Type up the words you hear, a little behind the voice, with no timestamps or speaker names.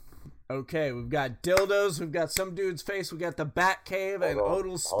Okay, we've got dildos, we've got some dude's face, we got the bat cave, and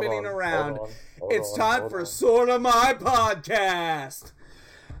Odell spinning around. It's time for Sorta My Podcast.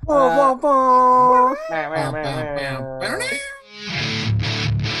 Hold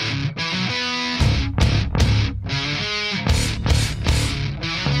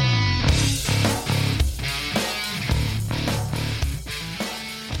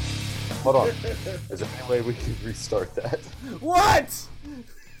on. Is there any way we can restart that? What?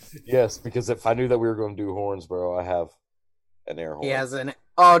 Yes, because if I knew that we were going to do horns, bro, I have an air horn. He has an...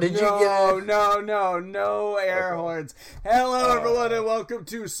 Oh, did you get it? No air horns. Hello, everyone, and welcome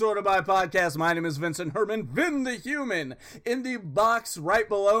to Sorta My Podcast. My name is Vincent Herman, Vin the Human, in the box right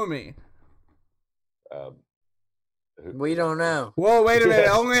below me. We don't know. Whoa, wait a minute.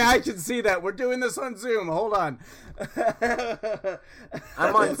 Only I can see that. We're doing this on Zoom. Hold on.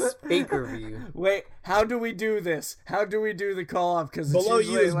 I'm on speaker view. Wait, how do we do this? How do we do the call off? Because below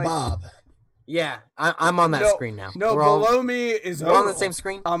you is Bob. Yeah, I'm on that screen now. No, below me is We're on the same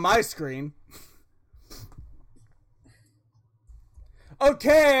screen? On my screen.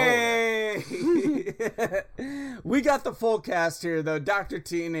 Okay! We got the full cast here, though. Dr.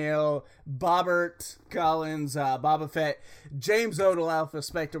 T. Neal, Bobbert Collins, Boba Fett, James Odell, Alpha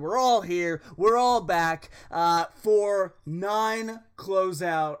Spectre. We're all here. We're all back for 9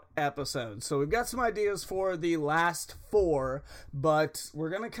 closeout episodes. So we've got some ideas for the last 4, but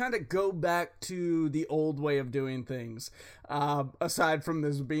we're going to kind of go back to the old way of doing things. Aside from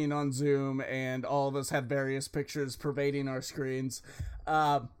this being on Zoom and all of us have various pictures pervading our screens,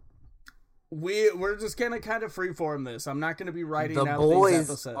 we're just gonna kind of freeform this. I'm not gonna be writing out these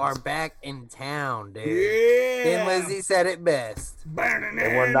episodes. The boys are back in town, dude. Yeah. And Lizzie said it best. And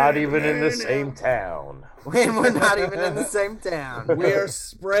we're not even in the same town. When we're not even in the same town. We are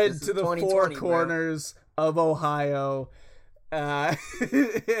spread to the 4 corners of Ohio, and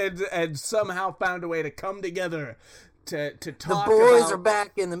somehow found a way to come together to talk. The boys are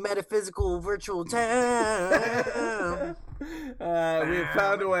back in the metaphysical virtual town. We have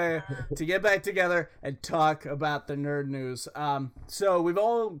found a way to get back together and talk about the nerd news. So we've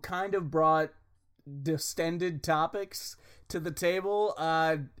all kind of brought distended topics to the table.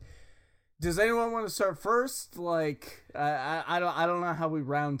 Does anyone want to start first? Like, I don't know how we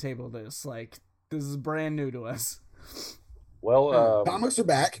roundtable this. Like, this is brand new to us. Well, comics are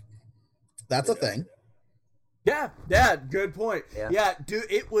back. That's a thing. Yeah, good point. Yeah, dude,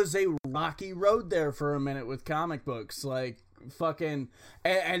 it was a rocky road there for a minute with comic books, like fucking,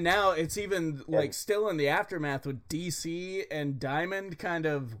 and now it's even like still in the aftermath with DC and Diamond. Kind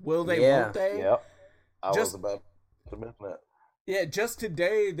of, will they? Won't they? Yep. I was about to mention that. Yeah, just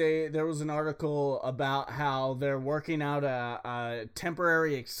today there was an article about how they're working out a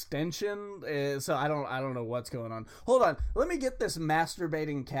temporary extension. So I don't know what's going on. Hold on, let me get this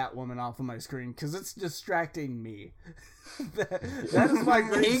masturbating Catwoman off of my screen because it's distracting me. that is my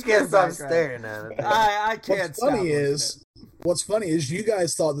great. He can't stop staring at it. I can't. What's funny is you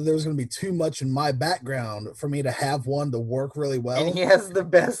guys thought that there was going to be too much in my background for me to have one to work really well. And he has the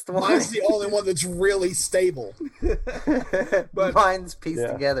best one. Mine's the only one that's really stable. But mine's pieced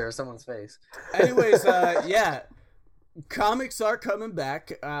together of someone's face. Anyways, comics are coming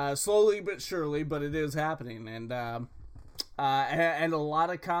back slowly but surely, but it is happening, and a lot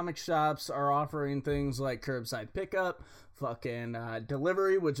of comic shops are offering things like curbside pickup, fucking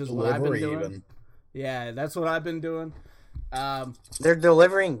delivery, which is what I've been doing. Even. Yeah, that's what I've been doing. They're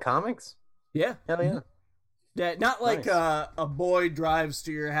delivering comics? Yeah. Hell yeah. Yeah, not like a boy drives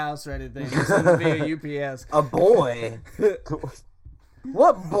to your house or anything. It's going to be a UPS. A boy?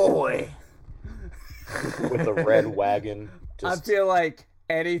 What boy? With a red wagon. I feel like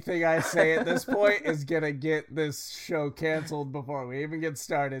anything I say at this point is going to get this show canceled before we even get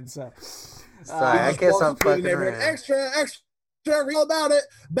started. So, sorry, I guess I'm fucking around. Extra real about it.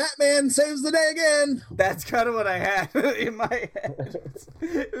 Batman saves the day again. That's kind of what I had in my head.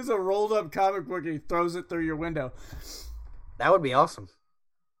 It was a rolled up comic book and he throws it through your window. That would be awesome.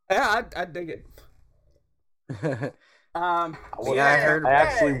 Yeah, I'd dig it. I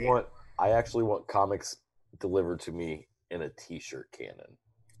actually want comics delivered to me in a t-shirt cannon.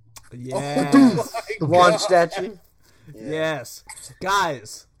 Yes. Launch statue. Yes.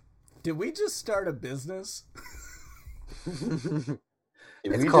 Guys, did we just start a business?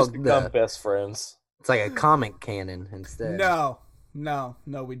 It's called just become best friends. It's like a comic cannon instead. No,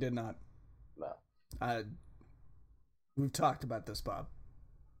 we did not. No. We've talked about this, Bob.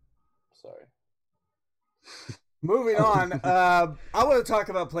 Sorry. Moving on, I want to talk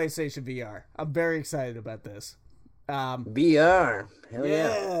about PlayStation VR. I'm very excited about this. VR. Hell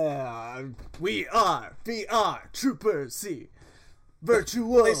yeah. We are VR Troopers C.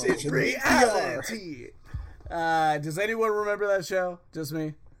 Virtual PlayStation reality. Does anyone remember that show? Just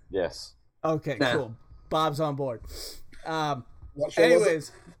me? Yes. Okay, Nah. cool. Bob's on board. What show was it?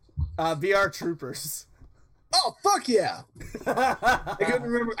 Anyways, VR Troopers. Oh fuck yeah! I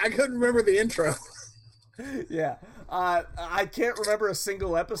couldn't remember the intro. Yeah. I can't remember a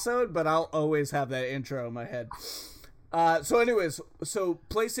single episode, but I'll always have that intro in my head. So anyways,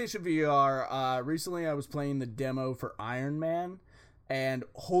 PlayStation VR, recently I was playing the demo for Iron Man, and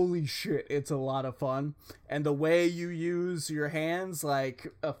holy shit, it's a lot of fun. And the way you use your hands, like,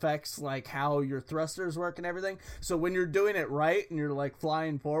 affects, like, how your thrusters work and everything. So when you're doing it right and you're, like,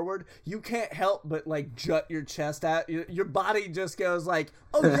 flying forward, you can't help but, like, jut your chest out. Your body just goes like,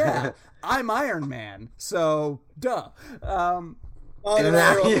 oh yeah, I'm Iron Man. So, duh. And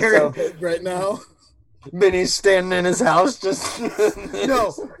now Right now. Benny's standing in his house just...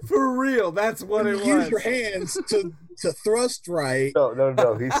 No, for real, that's what it was. Use your hands to thrust right.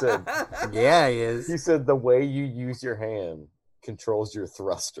 No. He said. Yeah, he is. He said the way you use your hand controls your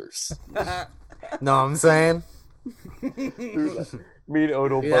thrusters. Know what I'm saying? Me and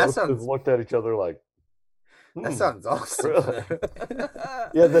Odo Yeah, that both sounds- just looked at each other like. That sounds awesome. Really?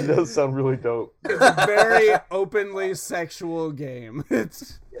 Yeah, that does sound really dope. It's a very openly sexual game.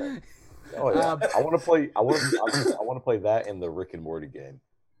 It's Oh yeah, I want to play. I want to play that in the Rick and Morty game.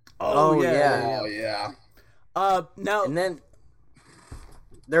 Oh, yeah. Oh yeah. Now, And then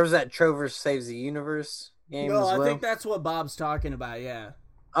there was that Trover Saves the Universe game no, as well. I think that's what Bob's talking about. Yeah.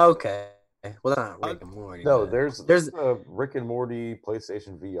 Okay. Well, that's not Rick and Morty. No, but there's a Rick and Morty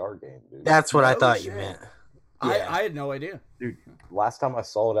PlayStation VR game, dude. That's what I Oh, thought shit. you meant. I Yeah. had no idea. Dude, last time I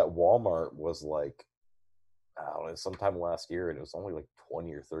saw it at Walmart was like, I don't know, sometime last year, and it was only like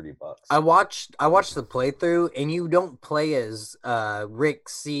 $20 or $30. I watched the playthrough, and you don't play as Rick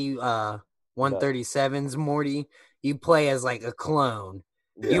C 137's Morty. You play as like a clone.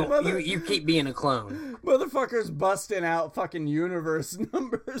 Yeah. You keep being a clone. Motherfuckers busting out fucking universe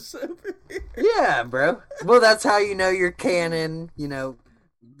numbers over here. Yeah, bro. Well, that's how you know you're canon. You know,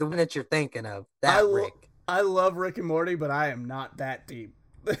 the one that you're thinking of. That Rick. I love Rick and Morty, but I am not that deep.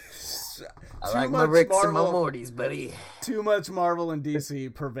 I like my Ricks and my Mortys, buddy. Too much Marvel and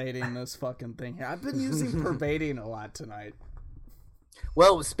DC pervading this fucking thing here. I've been using pervading a lot tonight.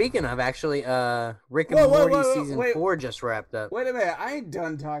 Well, speaking of, actually, Rick and Morty season 4 just wrapped up. Wait a minute, I ain't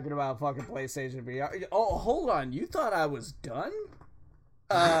done talking about fucking PlayStation VR. Oh, hold on, you thought I was done?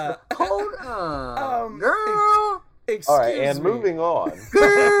 Hold on, girl. Excuse All right, and me. moving on.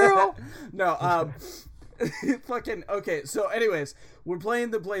 Girl. No, fucking okay. So, anyways, we're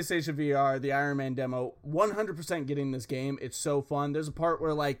playing the PlayStation VR, the Iron Man demo. 100% getting this game. It's so fun. There's a part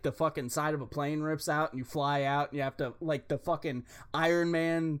where like the fucking side of a plane rips out and you fly out, and you have to like the fucking Iron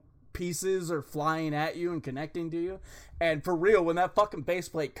Man pieces are flying at you and connecting to you. And for real, when that fucking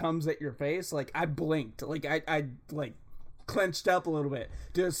faceplate comes at your face, like I blinked, like I like clenched up a little bit.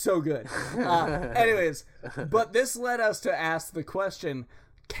 Dude, it's so good. Anyways, but this led us to ask the question: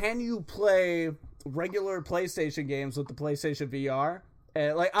 can you play regular PlayStation games with the PlayStation VR?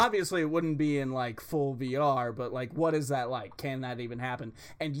 Like, obviously it wouldn't be in like full VR, but like, what is that like? Can that even happen?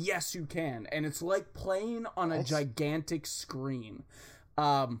 And yes, you can. And it's like playing on a gigantic screen.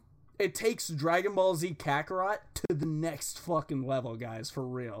 It takes Dragon Ball Z Kakarot to the next fucking level, guys, for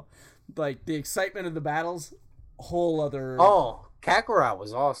real. Like, the excitement of the battles, whole other... Oh, Kakarot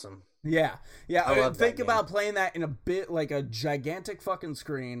was awesome. Yeah. I love Think that about playing that in a bit like a gigantic fucking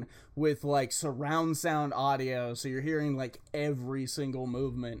screen with like surround sound audio, so you're hearing like every single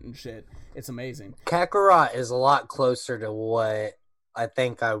movement and shit. It's amazing. Kakarot is a lot closer to what I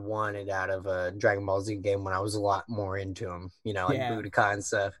think I wanted out of a Dragon Ball Z game when I was a lot more into them. You know, like Budokai and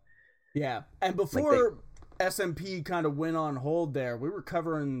stuff. Yeah. And before SMP kind of went on hold there, we were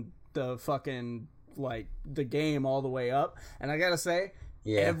covering the fucking like the game all the way up, and I gotta say,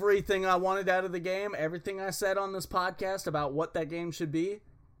 everything I wanted out of the game, everything I said on this podcast about what that game should be,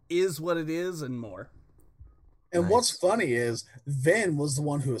 is what it is and more. And what's funny is Vin was the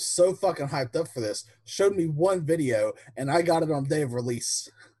one who was so fucking hyped up for this, showed me one video, and I got it on day of release.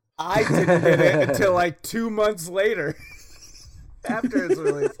 I didn't get it until like 2 months later after its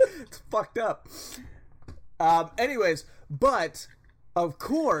release. It's fucked up. Anyways, but of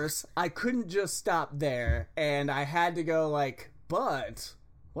course I couldn't just stop there, and I had to go like, but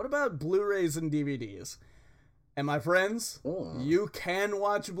what about Blu-rays and DVDs? And my friends, you can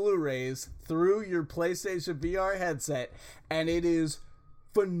watch Blu-rays through your PlayStation VR headset, and it is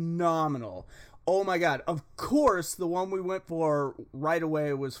phenomenal. Oh my god! Of course, the one we went for right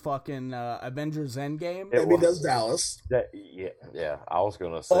away was fucking Avengers Endgame. Maybe does Dallas. Yeah. I was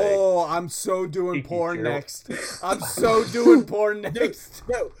gonna say. Oh, I'm so doing Tiki porn Carol. next. I'm so doing porn next.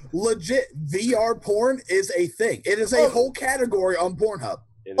 No, legit VR porn is a thing. It is a whole category on Pornhub.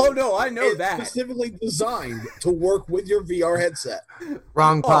 Oh no, I know It's that. specifically designed to work with your VR headset.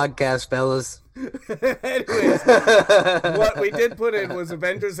 Wrong podcast, fellas. Anyways, what we did put in was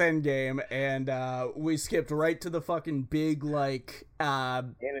Avengers Endgame, and we skipped right to the fucking big like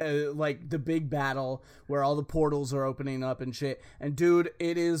the big battle where all the portals are opening up and shit. And dude,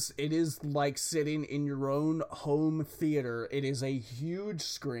 it is like sitting in your own home theater. It is a huge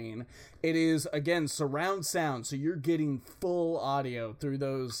screen. It is again surround sound, so you're getting full audio through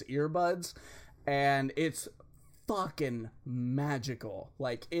those earbuds, and it's fucking magical.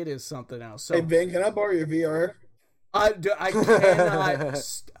 Like, it is something else. So, Hey Ben, can I borrow your VR? I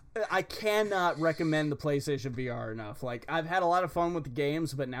cannot recommend the PlayStation VR enough. Like, I've had a lot of fun with the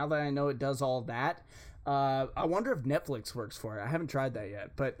games, but now that I know it does all that, I wonder if Netflix works for it. I haven't tried that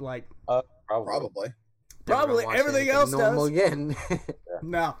yet, but like, Probably. probably everything else normal does. Again.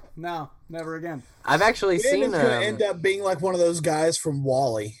 No, never again. I've actually Ben seen is going to end up being like one of those guys from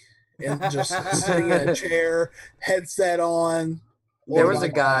Wall-E. And just sitting in a chair, headset on. There was a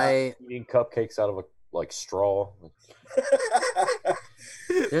guy eating cupcakes out of a straw.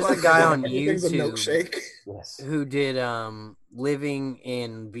 There's a guy on Everything's a YouTube milkshake. Yes. who did living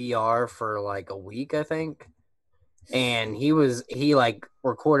in VR for like a week, I think. And he like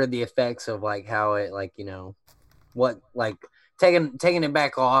recorded the effects of like how it like, you know, what like taking it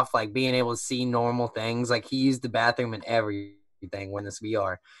back off, like being able to see normal things. Like he used the bathroom and everything when this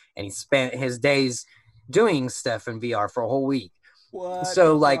VR, and he spent his days doing stuff in VR for a whole week. What So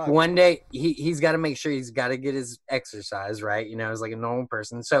the like fuck? one day he's got to make sure he's got to get his exercise, right? You know, as like a normal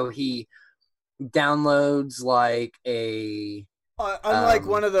person. So he downloads like a Unlike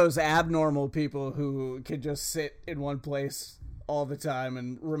one of those abnormal people who can just sit in one place all the time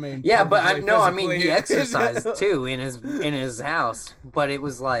and remain. yeah, but I perfectly mean he physically- exercised too in his house, but it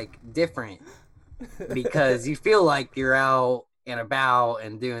was like different because you feel like you're out and about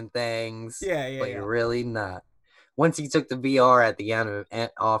and doing things, Yeah, but you're really not. Once he took the VR at the end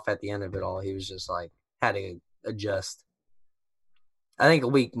of it all, he was just like had to adjust. I think a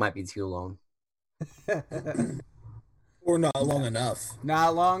week might be too long. Or not long enough.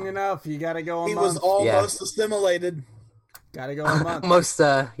 Not long enough. You gotta go a He month. was almost assimilated. Gotta go a month. Most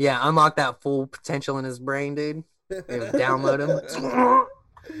unlock that full potential in his brain, dude. Download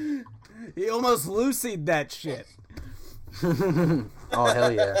him. He almost Lucy'd that shit. Oh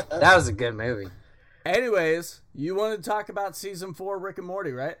hell yeah, that was a good movie. Anyways, you want to talk about season 4 Rick and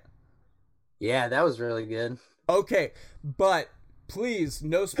Morty, right? Yeah, that was really good. Okay, but please,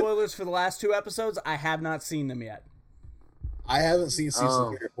 no spoilers for the last 2 episodes. I have not seen them yet. I haven't seen season Oh.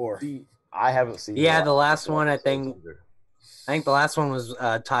 3 or 4. I haven't seen. Yeah, the last one I think the last one was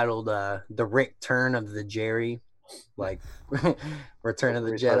titled "The Rick Turn of the Jerry," like Return of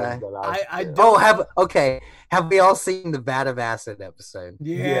the Jedi. I don't. Have we all seen the Vat of Acid episode?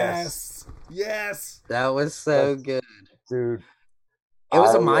 Yes. That was so good. dude. It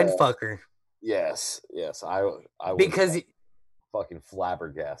was a I, mind fucker Yes. I was because fucking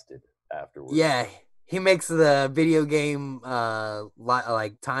flabbergasted afterwards. yeah, he makes the video game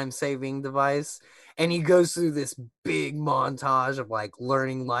like time saving device, and he goes through this big montage of like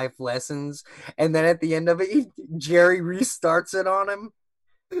learning life lessons, and then at the end of it, Jerry restarts it on him.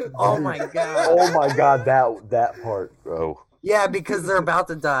 Oh my god! Oh my god, that part, bro. Yeah, because they're about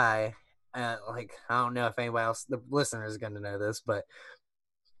to die. Like I don't know if anybody else, the listener, is going to know this, but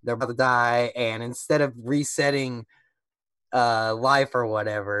they're about to die, and instead of resetting life or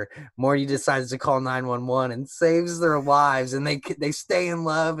whatever, Morty decides to call 911 and saves their lives, and they stay in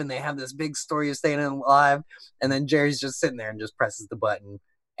love, and they have this big story of staying alive, and then Jerry's just sitting there and just presses the button,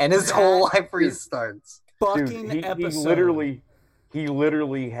 and his whole life restarts. Fucking Dude, episode. he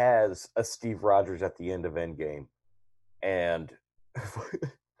literally has a Steve Rogers at the end of Endgame, and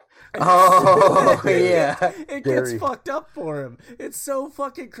Oh yeah, It gets Jerry. fucked up for him. It's so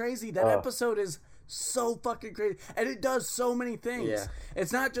fucking crazy. That episode is so fucking crazy, and it does so many things. Yeah.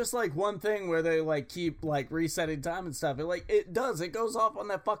 It's not just like one thing where they like keep like resetting time and stuff. It goes off on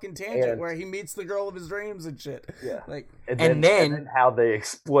that fucking tangent And- where he meets the girl of his dreams and shit. Yeah. Like And then- how they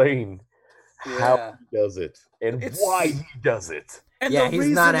explain how Yeah. he does it and It's- why he does it. and yeah, the he's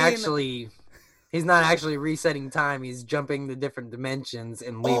not reasoning- actually resetting time. He's jumping to different dimensions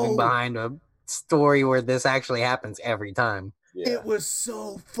and leaving Oh. behind a story where this actually happens every time. Yeah. It was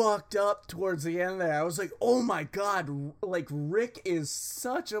so fucked up towards the end there. I was like, oh my god, like Rick is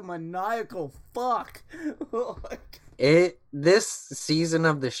such a maniacal fuck. This season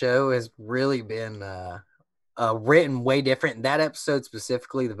of the show has really been written way different. That episode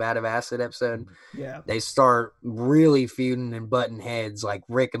specifically, the Vat of Acid episode, Yeah. they start really feuding and butting heads. Like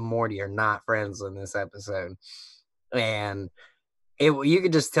Rick and Morty are not friends in this episode, and you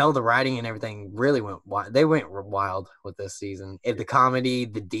could just tell the writing and everything really went wild. They went wild with this season. The comedy,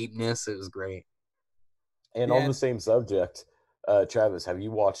 the deepness, it was great. And on the same subject, Travis, have you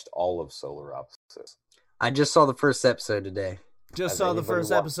watched all of Solar Opposites? I just saw the first episode today. Just saw the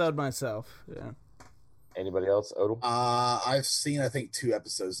first episode myself. Yeah. Anybody else, Odom? I've seen, I think, 2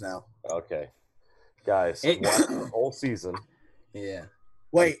 episodes now. Okay. Guys, watch the whole season. Yeah.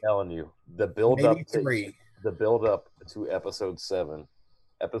 Wait. I'm telling you, the build-up maybe 3. The build-up to episode 7.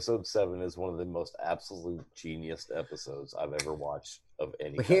 Episode 7 is one of the most absolute genius episodes I've ever watched of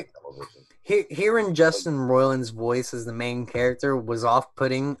any kind of television. Hearing Justin Roiland's voice as the main character was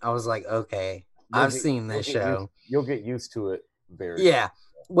off-putting. I was like, okay, I've seen this show. You'll get used to it very Yeah.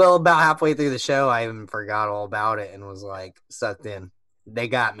 Well, about halfway through the show, I even forgot all about it and was like sucked in. They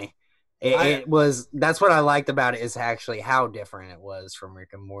got me. That's what I liked about it, is actually how different it was from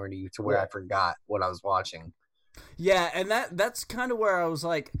Rick and Morty, to where I forgot what I was watching. Yeah, and that's kind of where I was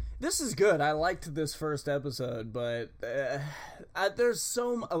like, this is good. I liked this first episode, but there's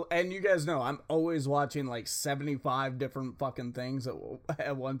and you guys know I'm always watching like 75 different fucking things at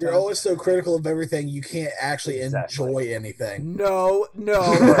one time. You're always so critical of everything, you can't actually enjoy anything. No,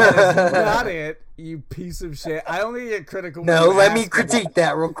 that is not it, you piece of shit. I only get critical. No, let me critique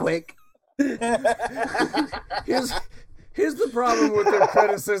that real quick. Here's the problem with their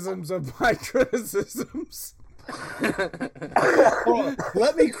criticisms of my criticisms.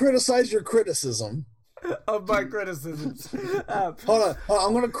 Let me criticize your criticism of my criticisms. Hold on.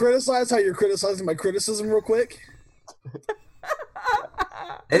 I'm going to criticize how you're criticizing my criticism real quick.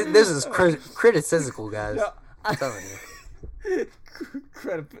 This is critical, guys. No, I'm telling you.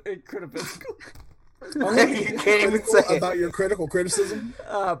 Critical. You can't even say about your critical criticism.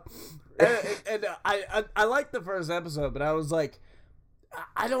 And I liked the first episode, but I was like,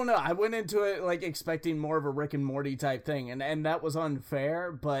 I don't know. I went into it like expecting more of a Rick and Morty type thing, and that was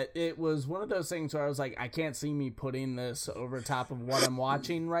unfair. But it was one of those things where I was like, I can't see me putting this over top of what I'm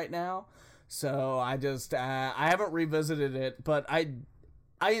watching right now. So I just I haven't revisited it, but I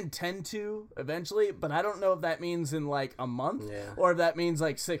intend to eventually. But I don't know if that means in like a month or if that means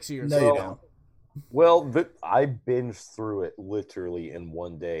like 6 years. No, you don't. Well, I binged through it literally in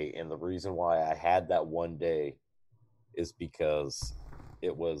one day, and the reason why I had that one day is because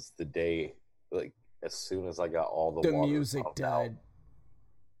it was the day, like, as soon as I got all the water music died.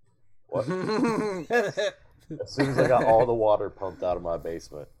 What? As soon as I got all the water pumped out of my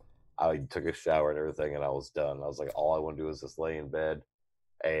basement, I took a shower and everything, and I was done. I was like, all I want to do is just lay in bed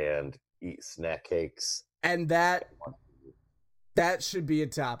and eat snack cakes. And that should be a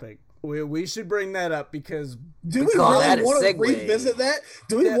topic. We should bring that up because do we really want to revisit that?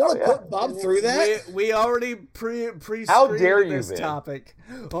 Do we want to put Bob through that? We already pre how dare you, this Ben? topic.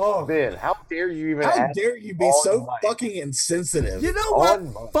 Oh, Ben, how dare you even? How dare you be so fucking insensitive? You know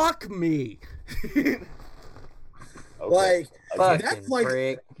what? Fuck me. Like fucking that's like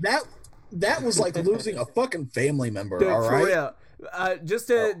prick. that was like losing a fucking family member. Dude, all right. For real. Just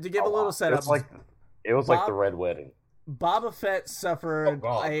to give a little setup. It was like the Red Wedding. Boba Fett suffered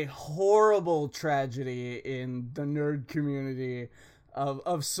a horrible tragedy in the nerd community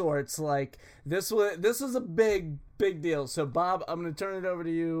of sorts. Like this is a big deal. So Bob, I'm gonna turn it over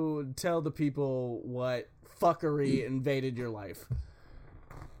to you. Tell the people what fuckery invaded your life.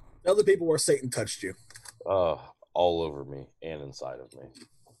 Tell the people where Satan touched you. All over me and inside of me.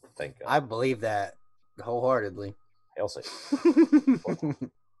 Thank God. I believe that wholeheartedly. Hail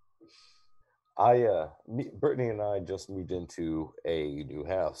Satan. Brittany and I just moved into a new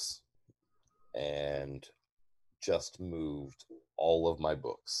house and just moved all of my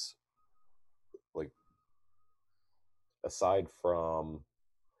books. Like, aside from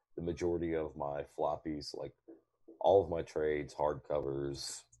the majority of my floppies, like all of my trades,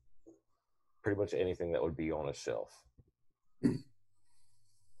 hardcovers, pretty much anything that would be on a shelf.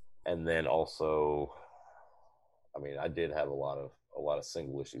 And then also, I mean, I did have a lot of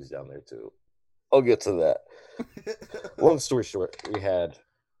single issues down there too. I'll get to that. Long story short, we had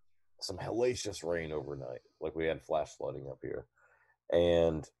some hellacious rain overnight. Like, we had flash flooding up here.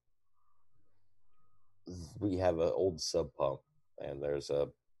 And we have an old sub pump, and there's a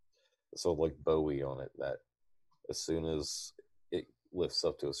sort of like buoy on it that as soon as it lifts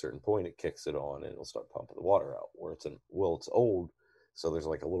up to a certain point, it kicks it on, and it'll start pumping the water out. Where it's old, so there's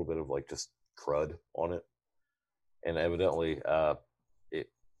like a little bit of like just crud on it, and evidently it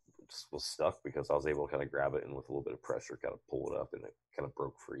just was stuck because I was able to kind of grab it and with a little bit of pressure, kind of pull it up, and it kind of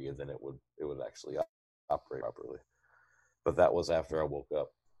broke free, and then it would actually operate properly. But that was after I woke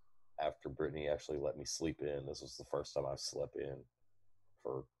up. After Brittany actually let me sleep in. This was the first time I've slept in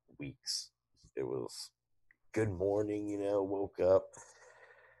for weeks. It was good morning, woke up,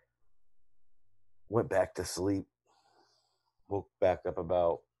 went back to sleep, woke back up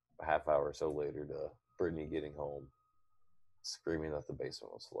about a half hour or so later to Brittany getting home, screaming that the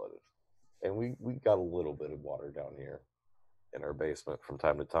basement was flooded. And we got a little bit of water down here in our basement from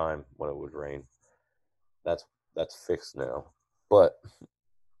time to time when it would rain. That's fixed now. But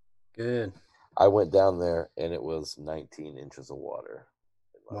Good. I went down there and it was 19 inches of water.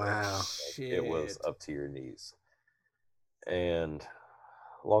 Wow. Shit. It was up to your knees. And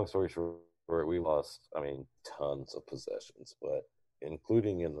long story short, we lost, tons of possessions, but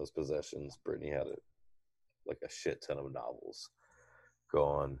including in those possessions, Brittany had like a shit ton of novels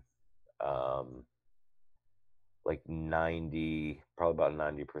gone. Like probably about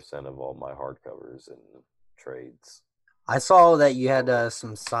 90% of all my hardcovers and trades. I saw that you had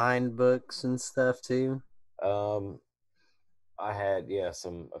some signed books and stuff too. I had a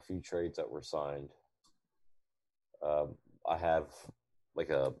few trades that were signed. I have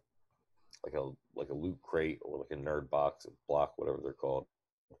like a loot crate or like a nerd block, whatever they're called,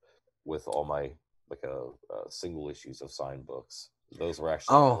 with all my single issues of signed books. Those were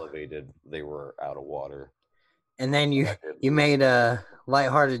actually elevated. They were out of water. And then you made a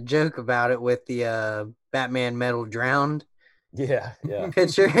lighthearted joke about it with the Batman Metal Drowned. Yeah.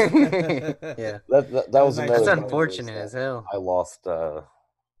 Picture. Yeah. That was another. That's unfortunate as hell. I lost my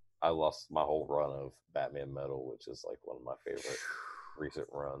whole run of Batman Metal, which is like one of my favorite recent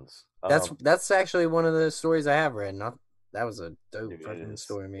runs. That's actually one of the stories I have read. That was a dope fucking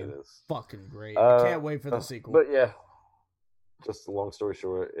story, man. It is fucking great. I can't wait for the sequel. But yeah, just a long story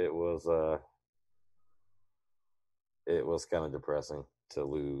short, it was kind of depressing to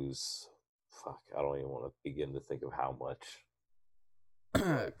lose. Fuck, I don't even want to begin to think of how much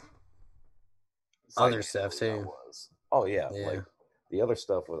other stuff too. Oh yeah, like the other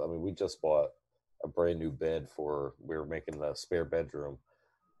stuff was. We just bought a brand new bed we were making the spare bedroom,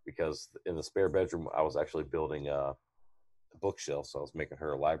 because in the spare bedroom I was actually building a bookshelf, so I was making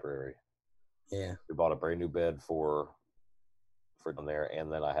her a library. Yeah, we bought a brand new bed for down there,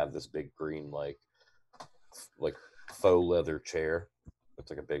 and then I have this big green like faux leather chair. It's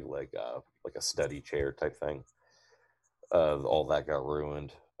like a big like a study chair type thing. All that got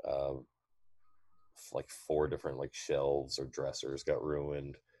ruined. Like 4 different like shelves or dressers got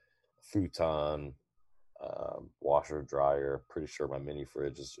ruined. Futon, washer, dryer. Pretty sure my mini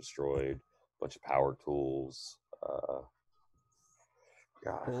fridge is destroyed. Bunch of power tools.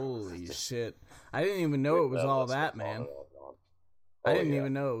 God, holy shit! I didn't even know it was all that, man. I didn't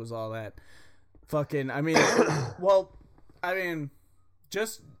even know it was all that. Fucking,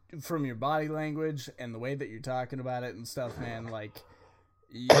 just from your body language and the way that you're talking about it and stuff, man, like,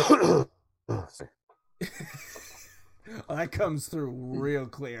 that comes through real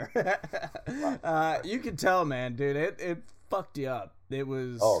clear. You can tell, man, dude, it fucked you up. It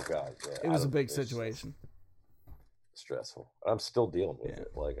was, oh god, yeah, it was a big situation. Stressful. I'm still dealing with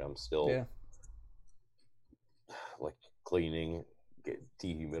it. Like, I'm still like cleaning, get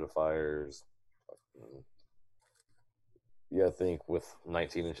dehumidifiers. Yeah, I think with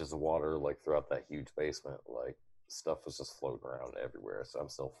 19 inches of water like throughout that huge basement, like stuff was just floating around everywhere. So I'm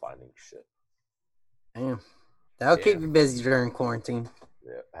still finding shit. Damn, that'll keep you busy during quarantine.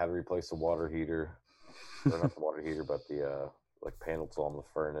 Yeah, I had to replace the water heater. Or not the water heater, but the like panels on the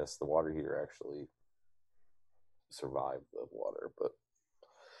furnace. The water heater actually survived the water, but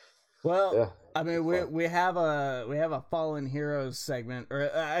well, we have a Fallen Heroes segment,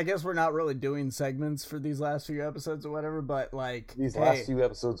 or I guess we're not really doing segments for these last few episodes or whatever, but like these last few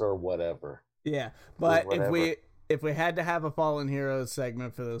episodes are whatever. Yeah, but if we had to have a Fallen Heroes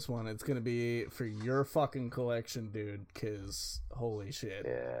segment for this one, it's gonna be for your fucking collection, dude. Because holy shit,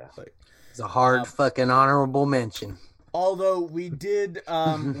 yeah, like it's a hard fucking honorable mention. Although we did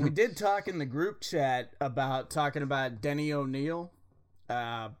talk in the group chat about Denny O'Neil.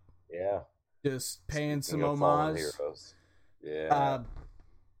 Yeah. Just paying some homage. Yeah.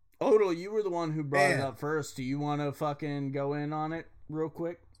 Odell, you were the one who brought it up first. Do you want to fucking go in on it real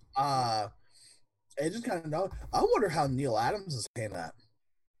quick? It just kind of I wonder how Neil Adams is paying that.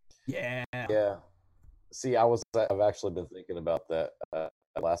 Yeah. Yeah. See, I've actually been thinking about that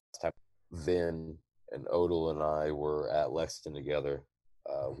last time Vin and Odell and I were at Lexington together.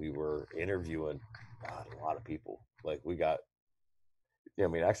 We were interviewing a lot of people. Like we got,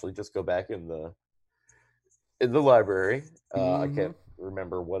 actually just go back in the library. I can't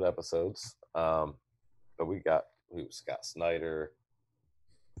remember what episodes, but we got Scott Snyder,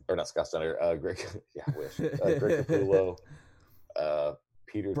 or not Scott Snyder, Greg. Yeah, I wish Greg Capullo,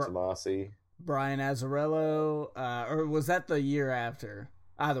 Peter Tomasi, Brian Azzarello, or was that the year after?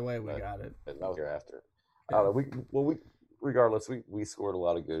 Either way, we got it. That was the year after. Yeah. Regardless, we scored a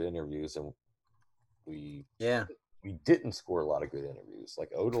lot of good interviews, and we didn't score a lot of good interviews.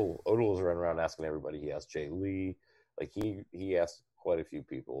 Like Odell was running around asking everybody. He asked Jay Lee. Like he asked quite a few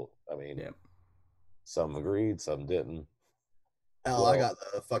people. I mean, some agreed, some didn't. I got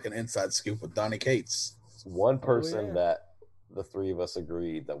the fucking inside scoop with Donnie Cates. One person that the three of us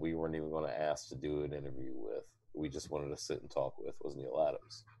agreed that we weren't even going to ask to do an interview with. We just wanted to sit and talk with was Neil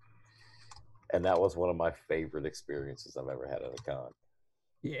Adams. And that was one of my favorite experiences I've ever had at a con.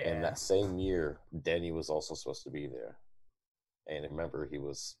 Yeah. And that same year, Denny was also supposed to be there. And remember, he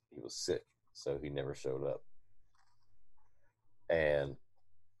was sick, so he never showed up. And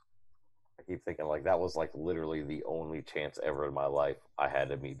I keep thinking, like, that was like literally the only chance ever in my life I had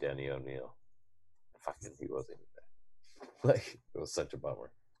to meet Denny O'Neil. Fucking, he wasn't even there. Like, it was such a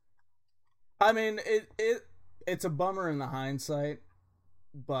bummer. I mean, it's a bummer in the hindsight.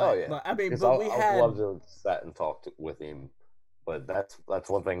 But, we I'd love to have sat and talked with him. But that's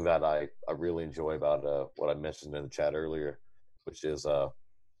one thing that I really enjoy about what I mentioned in the chat earlier, which is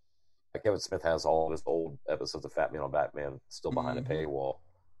Kevin Smith has all of his old episodes of Fat Man on Batman still behind a paywall.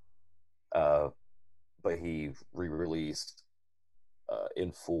 But he re-released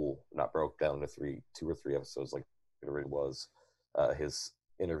in full, not broke down into 2 or 3 episodes like it really was, his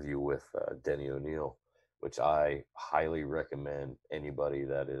interview with Denny O'Neil, which I highly recommend anybody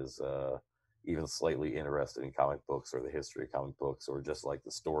that is even slightly interested in comic books or the history of comic books, or just like the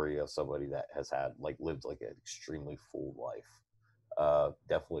story of somebody that has lived like an extremely full life.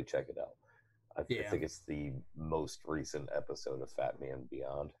 Definitely check it out. I think it's the most recent episode of Fat Man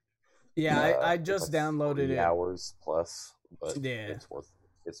Beyond. Yeah, I just downloaded 3 it. Hours plus, but it's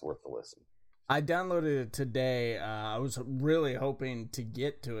worth the listen. I downloaded it today. I was really hoping to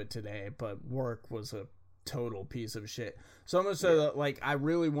get to it today, but work was a total piece of shit. So I'm gonna say that, like, I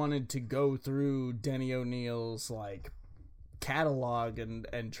really wanted to go through Denny O'Neil's like catalog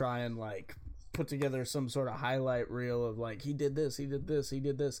and try and like put together some sort of highlight reel of like he did this, he did this, he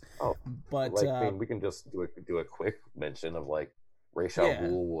did this. Oh, but we can just do a quick mention of like Ra's al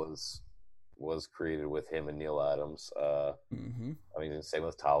Ghul was created with him and Neil Adams. I mean, same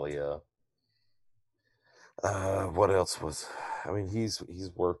with Talia. What else was? I mean, he's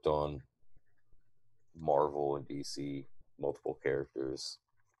worked on Marvel and DC, multiple characters.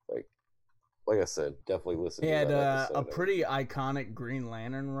 Like I said, definitely listen. He to had that a pretty iconic Green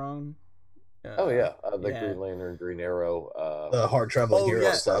Lantern run. The Green Lantern, Green Arrow, the hard traveling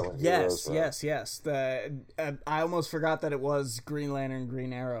hero stuff. Yes. I almost forgot that it was Green Lantern,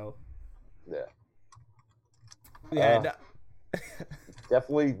 Green Arrow. Yeah.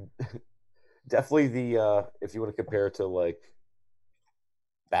 Definitely the if you want to compare it to like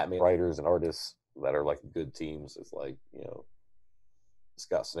Batman writers and artists that are like good teams, it's like,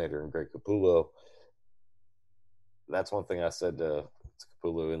 Scott Snyder and Greg Capullo. That's one thing I said to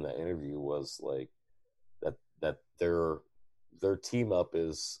Capullo in that interview was like that their team up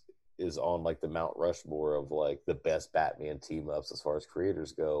is on like the Mount Rushmore of like the best Batman team ups as far as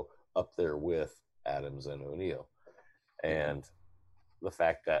creators go, up there with Adams and O'Neil. And the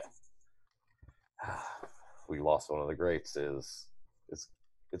fact that we lost one of the greats is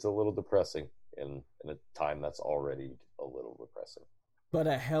it's a little depressing in a time that's already a little depressing. But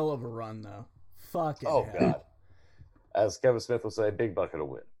a hell of a run, though. Fucking hell. God. As Kevin Smith would say, big bucket of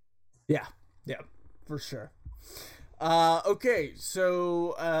win. Yeah, for sure. Okay,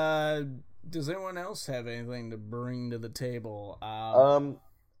 so does anyone else have anything to bring to the table?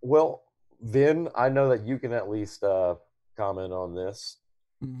 Well, Vin, I know that you can at least comment on this.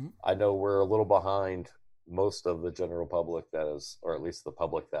 Mm-hmm. I know we're a little behind most of the general public that is, or at least the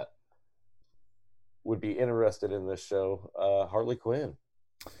public that would be interested in this show. Harley Quinn.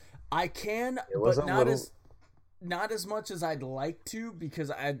 I can, but not as much as I'd like to, because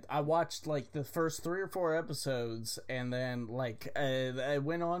I watched like the first 3 or 4 episodes, and then like I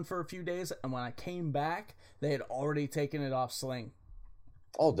went on for a few days, and when I came back, they had already taken it off Sling.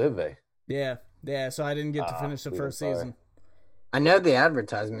 Oh, did they? Yeah. So I didn't get to finish the first season. I know the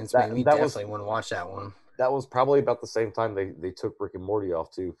advertisements made me definitely want to watch that one. That was probably about the same time they took Rick and Morty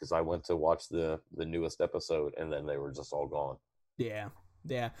off too, because I went to watch the newest episode, and then they were just all gone. Yeah.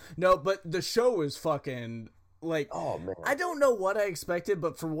 Yeah. No, but the show is fucking, like, Oh man, I don't know what I expected,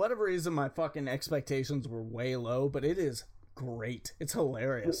 but for whatever reason, my fucking expectations were way low, but it is great. It's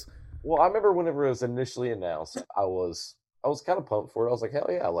hilarious. well, I remember whenever it was initially announced, I was kind of pumped for it. I was like, hell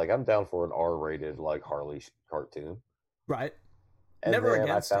yeah, like I'm down for an R-rated like Harley cartoon. Right. And Never then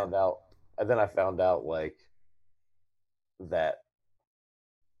against I found it. out, like that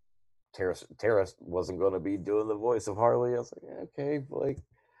Tara wasn't going to be doing the voice of Harley. I was like, okay, like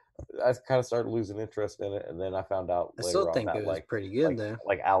I kind of started losing interest in it, and then I found out I later still on think that it was pretty good though.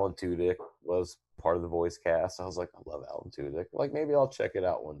 like Alan Tudyk was part of the voice cast. I was like, I love Alan Tudyk. Like maybe I'll check it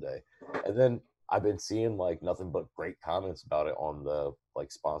out one day. And then I've been seeing like nothing but great comments about it on the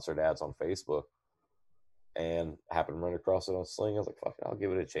like sponsored ads on Facebook, and I happened to run across it on Sling. I was like, fuck it, I'll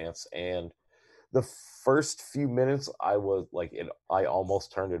give it a chance. And the first few minutes, I was like, I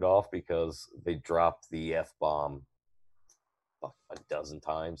almost turned it off because they dropped the F-bomb a dozen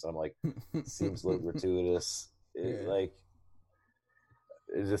times. I'm like, it seems a little gratuitous. Like,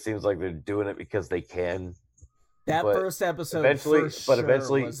 it just seems like they're doing it because they can. That But first episode eventually,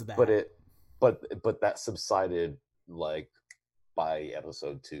 was that. but that subsided like by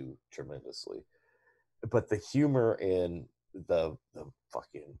episode 2 tremendously. But the humor in the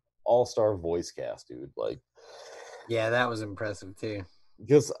fucking all-star voice cast, dude, like, Yeah, that was impressive too.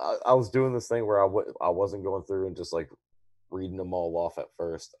 because I was doing this thing where I wasn't going through and just like reading them all off at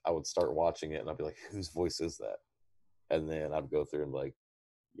first. I would start watching it and I'd be like, whose voice is that? And then I'd go through and like,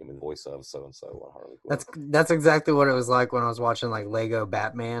 give me the voice of so and so on Harley Quinn. That's exactly what it was like when I was watching like Lego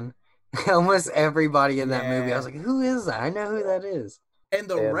Batman. Almost everybody in that movie, I was like, "Who is that? I know who that is." And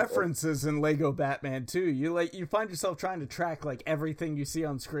the references in Lego Batman too. You find yourself trying to track like everything you see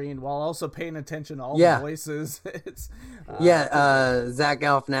on screen while also paying attention to all the voices. It's Zach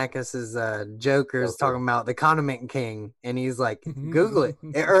Galifianakis' Joker is talking about the Condiment King, and he's like, "Google it,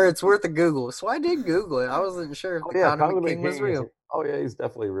 or it's worth a Google." So I did Google it. I wasn't sure if the Condiment King was real. He's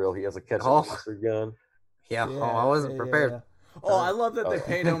definitely real. He has a ketchup monster gun. Yeah, I wasn't prepared. Yeah. Oh, I love that they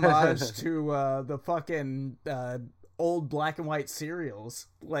paid homage to the fucking old black and white serials.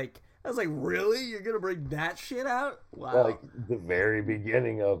 Like, I was like, really? You're gonna bring that shit out? Wow. Yeah, like the very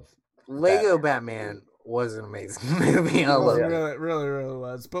beginning of Lego Batman was an amazing movie. I love it. Really, really, really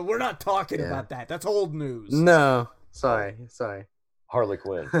was. But we're not talking about that. That's old news. No, sorry. Harley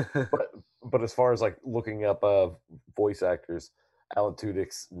Quinn. but as far as like looking up voice actors, Alan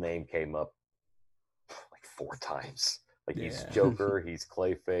Tudyk's name came up like 4 times. Like he's Joker, he's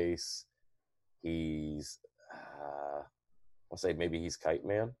Clayface, he's I'll say maybe he's Kite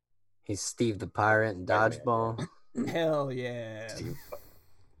Man. He's Steve the Pirate in Dodgeball. Hell yeah.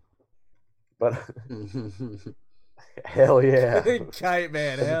 But hell yeah. Kite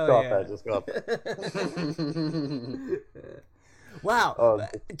Man, hell yeah. Just got that. Wow.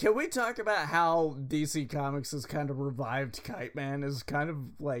 Can we talk about how DC Comics has kind of revived Kite Man as kind of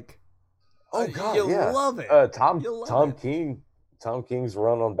like, oh god, you love it. Tom King's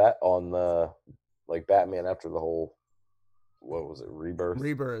run on like Batman after the whole, what was it,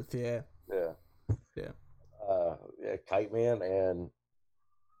 Rebirth, yeah. Kite Man and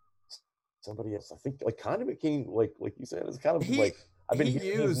somebody else, I think, like Condiment King, like you said, is kind of like I've been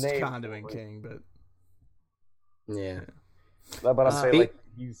using his name. Condiment King, but no, but I say like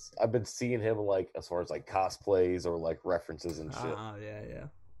I've been seeing him like as far as like cosplays or like references and shit.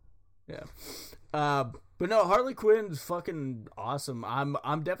 But no, Harley Quinn's fucking awesome.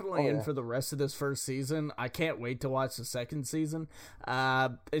 I'm definitely in for the rest of this first season. I can't wait to watch the second season.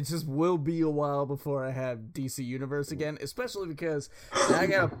 It just will be a while before I have DC Universe again, especially because I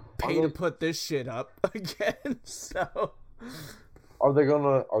gotta pay to put this shit up again. So are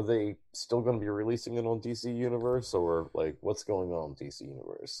they still gonna be releasing it on DC Universe, or like what's going on DC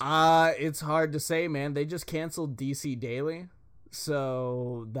Universe? It's hard to say, man. They just canceled DC Daily.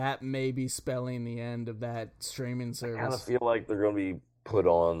 So that may be spelling the end of that streaming service. I kind of feel like they're going to be put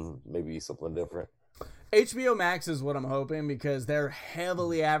on maybe something different. HBO Max is what I'm hoping, because they're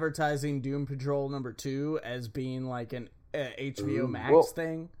heavily advertising Doom Patrol #2 as being like an HBO Max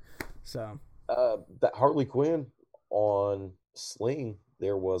thing. So that Harley Quinn on Sling,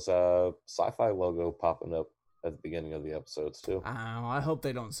 there was a Sci-Fi logo popping up at the beginning of the episodes too. I hope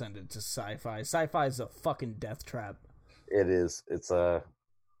they don't send it to Sci-Fi. Sci-Fi is a fucking death trap. It is. It's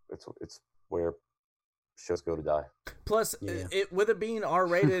where shows go to die. Plus, with it being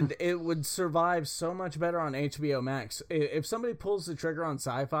R-rated, it would survive so much better on HBO Max. If somebody pulls the trigger on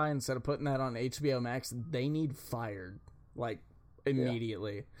Sci-Fi instead of putting that on HBO Max, they need fired, like,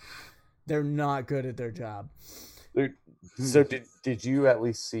 immediately. Yeah. They're not good at their job. So did you at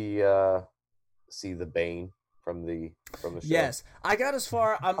least see the Bane from the show? Yes, I got as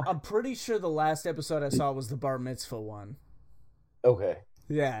far. I'm pretty sure the last episode I saw was the bar mitzvah one. Okay.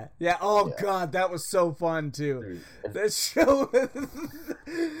 Yeah. Oh Yeah. God, that was so fun too. Dude. That show.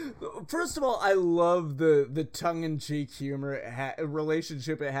 First of all, I love the tongue-in-cheek humor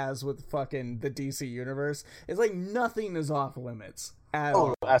relationship it has with fucking the DC universe. It's like nothing is off limits at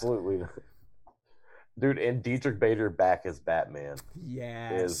all. Absolutely. Dude, and Dietrich Bader back as Batman.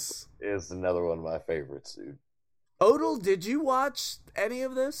 Yes. Is another one of my favorites, dude. Odell, did you watch any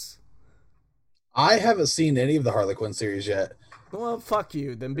of this? I haven't seen any of the Harley Quinn series yet. Well, fuck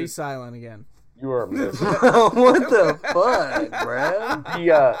you. Then be silent again. You are missing. What the fuck, bro?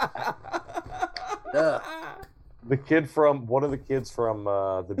 The kid from one of the kids from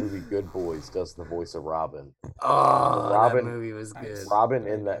the movie Good Boys does the voice of Robin. Oh, Robin, that movie was good. Robin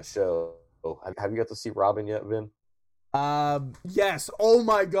in that show. Have you got to see Robin yet, Vin? Yes. Oh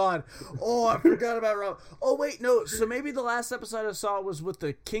my God. Oh, I forgot about Rob. Oh wait, no. So maybe the last episode I saw was with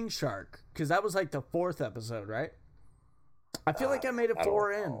the King Shark, because that was like the 4th episode, right? I feel like I made it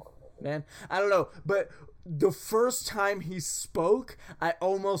 4 in, man. I don't know, but the first time he spoke, I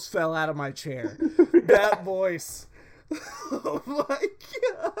almost fell out of my chair. That voice. Oh my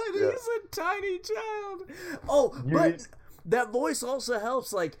God, Yeah. he's a tiny child. Oh, but that voice also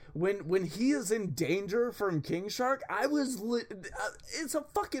helps. Like when he is in danger from King Shark, I was. It's a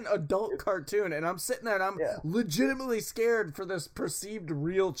fucking adult cartoon, and I'm sitting there and I'm legitimately scared for this perceived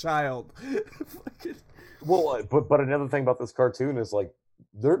real child. Well, but another thing about this cartoon is like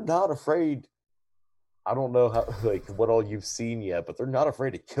they're not afraid. I don't know how what all you've seen yet, but they're not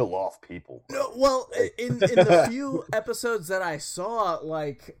afraid to kill off people. No, well, in the few episodes that I saw,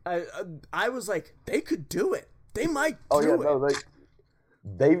 like I was like, they could do it. They might do it. No,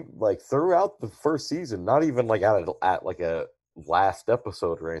 they like throughout the first season, not even like at like a last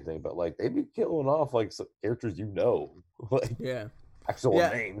episode or anything, but like they'd be killing off like some characters like actual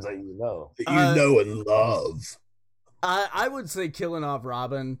names that you know. That you know and love. I would say killing off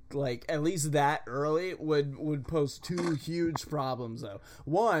Robin, like at least that early, would pose 2 huge problems though.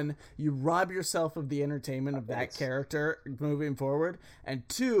 One, you rob yourself of the entertainment of that character moving forward, and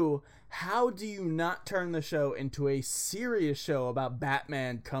 2, how do you not turn the show into a serious show about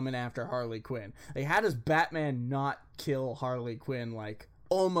Batman coming after Harley Quinn? Like, how does Batman not kill Harley Quinn like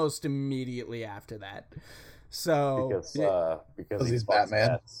almost immediately after that? So because he's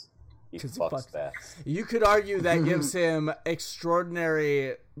Batman. He fucks bats. You could argue that gives him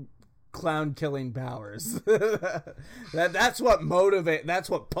extraordinary clown killing powers. That's what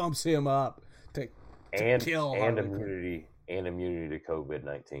pumps him up to kill and Harley immunity to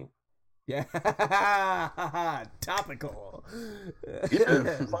COVID-19. Yeah, topical.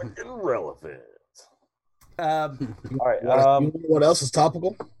 Yeah, fucking relevant. All right. You know what else is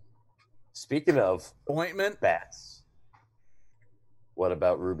topical? Speaking of ointment, bats. What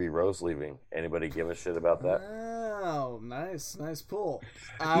about Ruby Rose leaving? Anybody give a shit about that? Oh, nice pull.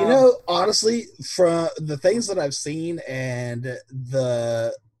 You know, honestly, from the things that I've seen and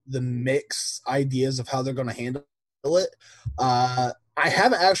the mixed ideas of how they're going to handle it, I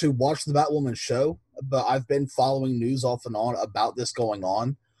haven't actually watched the Batwoman show, but I've been following news off and on about this going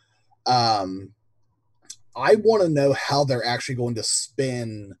on. I want to know how they're actually going to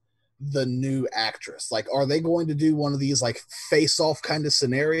spin the new actress. Like, are they going to do one of these like face-off kind of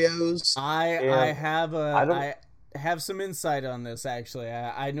scenarios? I have some insight on this actually.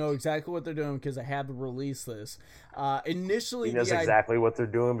 I know exactly what they're doing because I have released this. Initially, he knows exactly what they're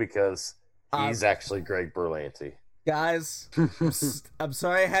doing because he's actually Greg Berlanti. Guys, I'm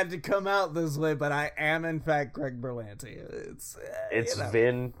sorry I had to come out this way, but I am in fact Greg Berlanti. It's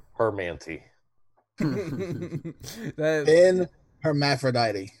Vin Hermanti. Vin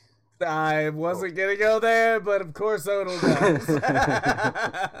Hermaphrodite. I wasn't gonna go there, but of course Odell does.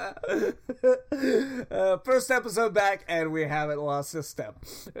 First episode back, and we haven't lost a step.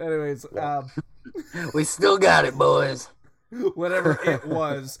 Anyways, we still got it, boys. Whatever it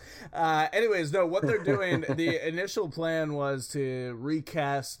was. Anyways, no, what they're doing, the initial plan was to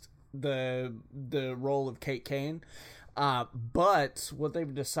recast the role of Kate Kane. But what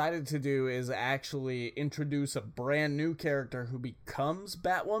they've decided to do is actually introduce a brand new character who becomes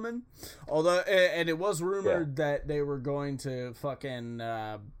Batwoman. Although, and it was rumored that they were going to fucking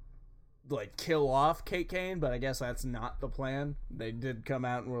like kill off Kate Kane, but I guess that's not the plan. They did come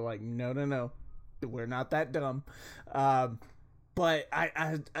out and were like, no, we're not that dumb. But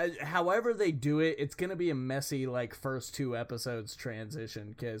I however they do it, it's gonna be a messy like first 2 episodes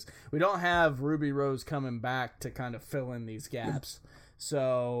transition because we don't have Ruby Rose coming back to kind of fill in these gaps.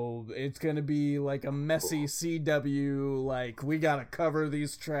 So it's gonna be like a messy CW, like we gotta cover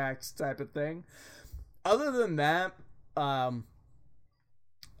these tracks type of thing. other than that, I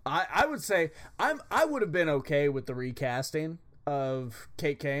would say I would have been okay with the recasting of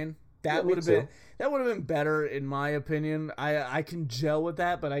Kate Kane. That would have been better in my opinion. I can gel with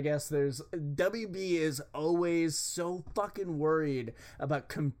that, but I guess WB is always so fucking worried about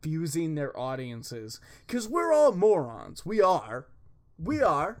confusing their audiences because we're all morons. We are.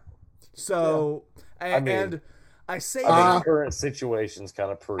 So and I say the current situation's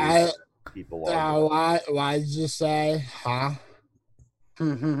kind of proves people are. Why did you say, huh?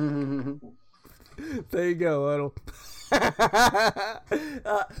 There you go, Odell.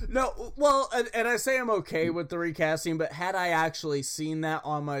 No, well, and I say I'm okay with the recasting, but had I actually seen that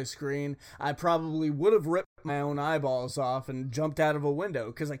on my screen, I probably would have ripped my own eyeballs off and jumped out of a window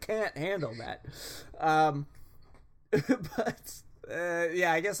because I can't handle that. But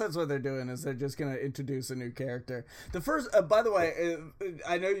yeah, I guess that's what they're doing is they're just gonna introduce a new character. The first, by the way,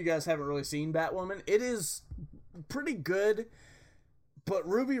 I know you guys haven't really seen Batwoman. It is pretty good. But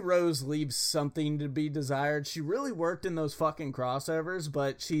Ruby Rose leaves something to be desired. She really worked in those fucking crossovers,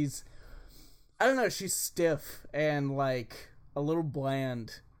 but she's stiff and like a little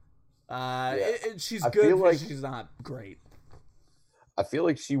bland. She's good, but she's not great. I feel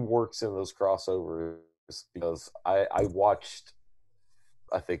like she works in those crossovers because I watched.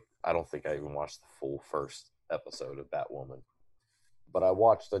 I don't think I even watched the full first episode of Batwoman, but I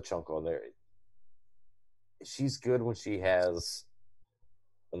watched a chunk on there. She's good when she has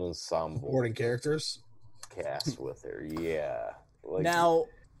an ensemble Supporting characters cast with her. Yeah. Like, now,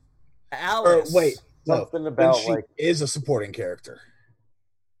 Alice. Something about she is a supporting character.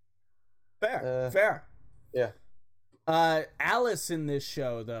 Fair. Yeah. Alice in this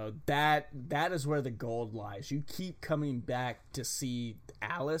show, though, that is where the gold lies. You keep coming back to see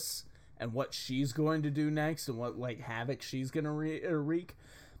Alice and what she's going to do next and what like havoc she's going to wreak.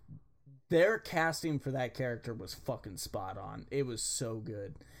 Their casting for that character was fucking spot on. It was so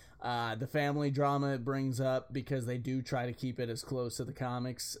good. The family drama it brings up because they do try to keep it as close to the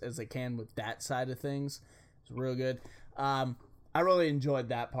comics as they can with that side of things. It's real good. I really enjoyed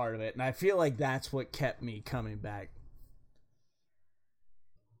that part of it, and I feel like that's what kept me coming back.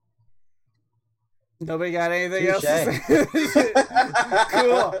 Nobody got anything else to say?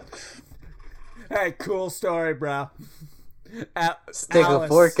 Cool. Hey, cool story, bro. Stick a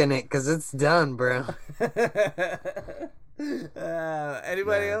fork in it because it's done, bro.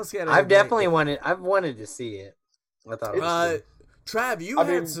 Anybody else got? I've wanted to see it. I thought it was good. Trav, you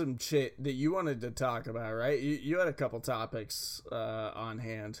had some shit that you wanted to talk about, right? You had a couple topics on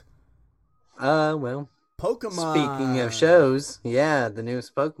hand. Well, Pokemon. Speaking of shows, yeah, the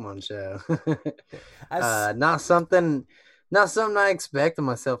newest Pokemon show. Not something I expected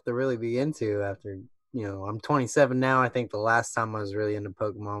myself to really be into after. I'm 27 now. I think the last time I was really into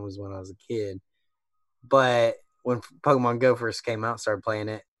Pokemon was when I was a kid. But when Pokemon Go first came out, started playing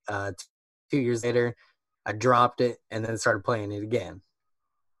it. 2 years later, I dropped it and then started playing it again.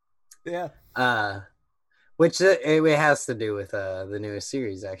 Yeah. Which it has to do with the newest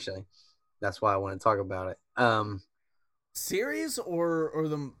series, actually. That's why I want to talk about it. Series or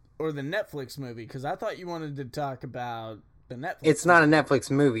the Netflix movie? Because I thought you wanted to talk about the Netflix. It's not a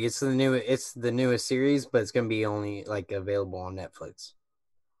Netflix movie. It's the newest series, but it's gonna be only like available on Netflix.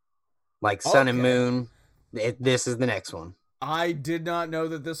 Like Sun and Moon. This is the next one. I did not know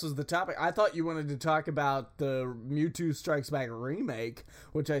that this was the topic. I thought you wanted to talk about the Mewtwo Strikes Back remake,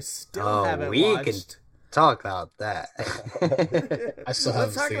 which I still haven't watched. We can talk about that. I still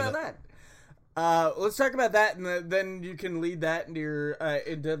haven't seen it. Let's talk about that. Let's talk about that, and then you can lead that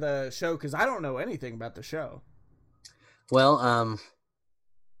into the show, because I don't know anything about the show. Well,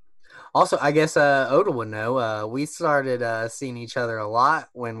 also, I guess Oda would know. We started seeing each other a lot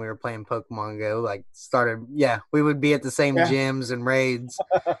when we were playing Pokemon Go. We would be at the same gyms and raids.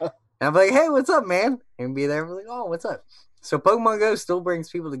 And I'm like, hey, what's up, man? And be there. We're like, oh, what's up? So Pokemon Go still brings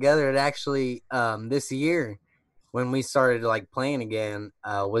people together. It actually, this year, when we started playing again,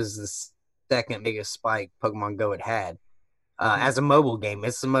 was the second biggest spike Pokemon Go had. As a mobile game,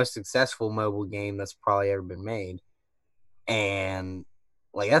 it's the most successful mobile game that's probably ever been made. And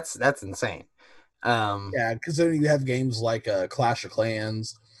that's insane. Because then you have games like Clash of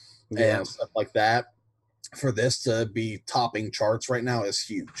Clans and stuff like that. For this to be topping charts right now is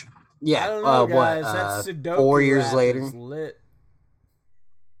huge. Yeah, I don't know, guys. That Sudoku 4 years app later, is lit.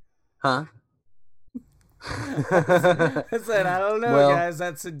 Huh? I said, I don't know, guys.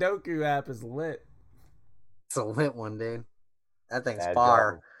 That Sudoku app is lit. It's a lit one, dude. That thing's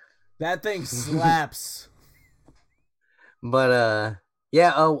fire. That thing slaps. But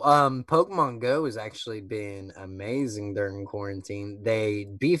Yeah, Pokemon Go has actually been amazing during quarantine. They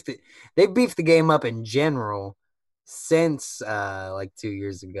beefed the game up in general since like 2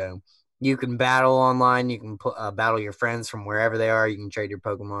 years ago. You can battle online, you can battle your friends from wherever they are, you can trade your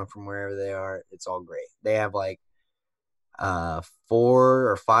Pokemon from wherever they are. It's all great. They have like 4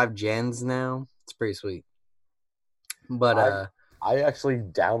 or 5 gens now. It's pretty sweet. But I actually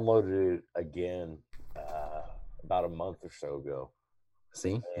downloaded it again about a month or so ago.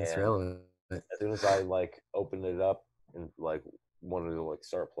 see, it's And relevant. as soon as I like opened it up and like wanted to like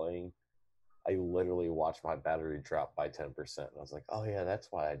start playing, I literally watched my battery drop by 10%. And I was like, oh yeah, that's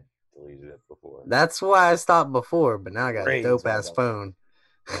why I deleted it before. That's why I stopped before, but now I got a Great, dope so I ass don't- phone.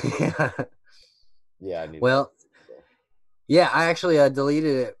 Yeah. Yeah, I need Well, to. yeah, I actually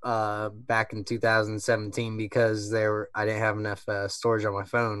deleted it back in 2017 because I didn't have enough storage on my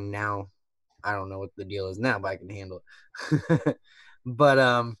phone. Now I don't know what the deal is now, but I can handle it. But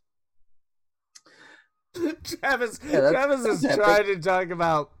Travis Yeah, Travis is that's trying to talk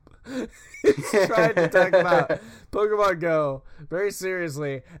about he's trying to talk about Pokemon Go very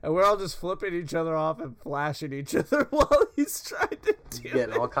seriously, and we're all just flipping each other off and flashing each other while he's trying to do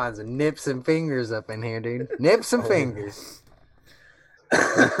getting it. all kinds of nips and fingers up in here, dude. Nips and fingers.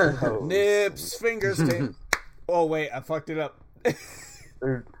 Nips, fingers, oh wait, I fucked it up.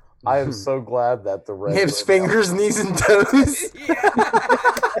 Dude, I am so glad that the red Nips, Bull- fingers, knees, and toes.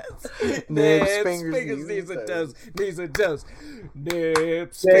 Yes. Nips, fingers, knees, and toes. Knees and toes.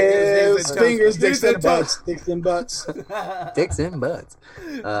 Nips, Fingers, fingers, dicks and butts, dicks and butts. Dicks and butts.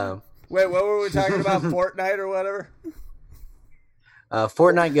 Wait, what were we talking about? Fortnite or whatever?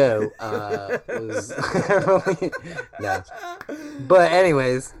 Fortnite Go was no. But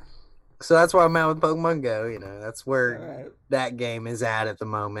anyways, so that's where I'm at with Pokemon Go. You know, that's where that game is at the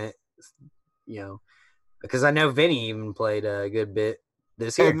moment. You know, because I know Vinny even played a good bit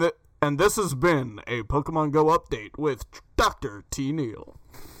this year. And this has been a Pokemon Go update with Dr. T. Neal.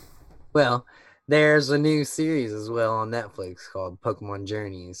 Well, there's a new series as well on Netflix called Pokemon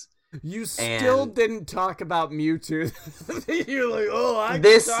Journeys. You still didn't talk about Mewtwo. You're like, oh, I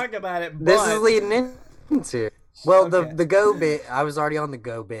can talk about it, but... This is leading into it. Well, Okay. the Go bit, I was already on the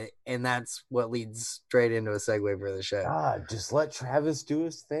Go bit, and that's what leads straight into a segue for the show. God, just let Travis do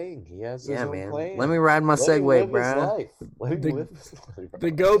his thing. He has his own plan. Let me ride my Let him Segway, live his bro. life. Let him live his life, bro.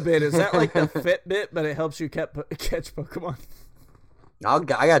 The Go bit, is that like the Fitbit, but it helps you catch Pokemon? I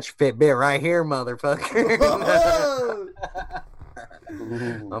got your Fitbit right here, motherfucker.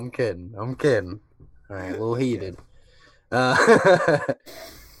 I'm kidding. All right, a little heated.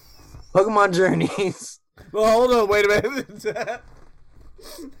 Pokemon Journeys. Well, hold on, wait a minute.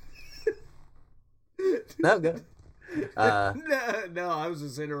 No, go. No, I was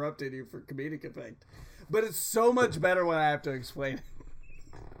just interrupting you for comedic effect. But it's so much better when I have to explain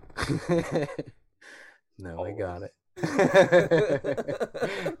it. No, I got it.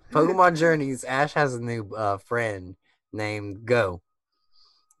 Pokemon Journeys. Ash has a new friend named Go.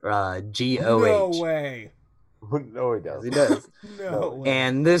 Goh. No way. No, he doesn't. He does. No way.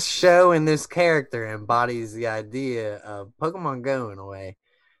 And this show and this character embodies the idea of Pokemon Go in a way.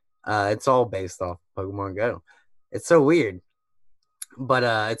 It's all based off Pokemon Go. It's so weird. But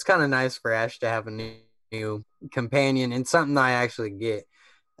it's kind of nice for Ash to have a new companion and something I actually get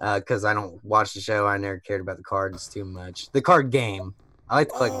because I don't watch the show. I never cared about the cards too much. The card game. I like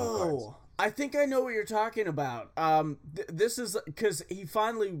to collect more cards. I think I know what you're talking about. This is because he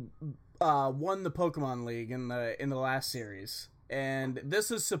finally won the Pokemon League in the last series, and this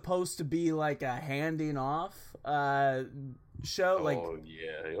is supposed to be like a handing off show. Oh, Like,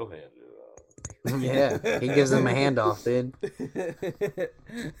 yeah, he'll hand it Yeah, he gives him a handoff, dude.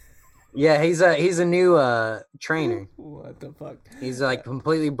 Yeah, he's a new trainer. What the fuck? He's like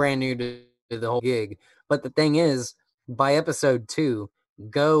completely brand new to the whole gig. But the thing is, by episode 2,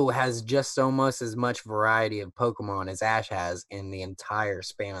 Go has just almost as much variety of Pokemon as Ash has in the entire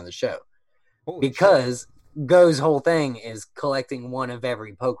span of the show. Holy Because Go's whole thing is collecting one of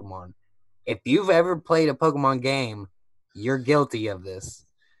every Pokemon. If you've ever played a Pokemon game, you're guilty of this.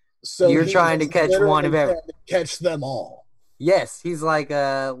 So You're he trying to was catch one of literally every. trying to catch them all. Yes, he's like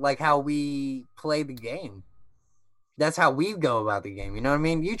how we play the game. That's how we go about the game. You know what I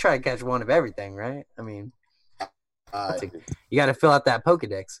mean? You try to catch one of everything, right? I mean, you got to fill out that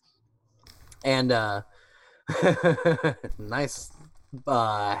Pokedex. And nice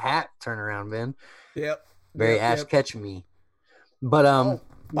hat turnaround, Ben. Yep. Very Yep, Ash yep. Catch Me. But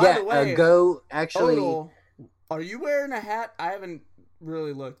by the way, Go actually. Total, are you wearing a hat? I haven't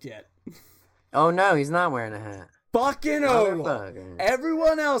really looked yet. Oh no, he's not wearing a hat. Fucking Odal. Motherfucker.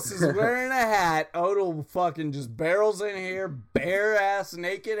 Everyone else is wearing a hat. Odal fucking just barrels in here, bare ass,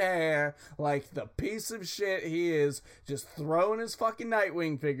 naked hair, like the piece of shit he is, just throwing his fucking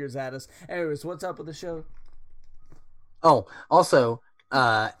Nightwing figures at us. Anyways, what's up with the show? Oh, also,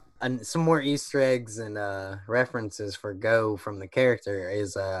 some more Easter eggs and references for Go from the character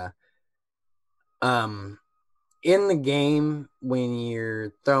is in the game when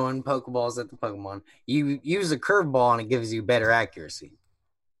you're throwing Pokeballs at the Pokemon, you use a curveball and it gives you better accuracy.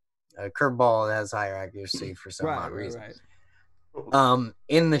 A curveball has higher accuracy for some odd reason. Right.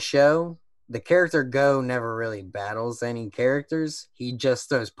 In the show, the character Go never really battles any characters. He just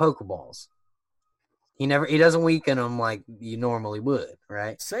throws Pokeballs. He doesn't weaken them like you normally would,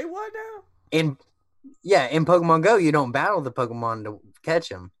 right? Say what now? In Pokemon Go, you don't battle the Pokemon to catch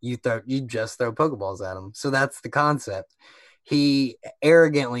them. You just throw Pokeballs at them. So that's the concept. He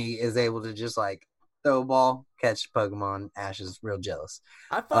arrogantly is able to just like throw a ball, catch Pokemon. Ash is real jealous.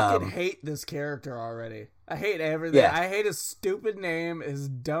 I fucking hate this character already. I hate everything. Yeah. I hate his stupid name, his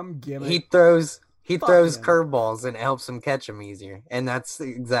dumb gimmick. He throws curveballs and it helps him catch them easier. And that's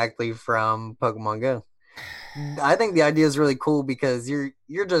exactly from Pokemon Go. I think the idea is really cool because you're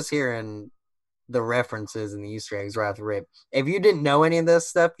just hearing the references and the Easter eggs right off the rip. If you didn't know any of this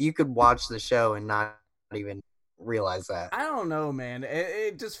stuff, you could watch the show and not even realize that. I don't know, man.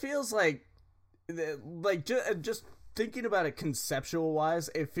 It just feels like just thinking about it conceptual wise,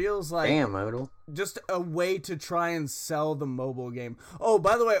 it feels like Odal. Just a way to try and sell the mobile game. Oh,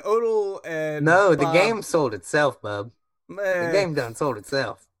 by the way, Odal and the game sold itself, bub. The game done sold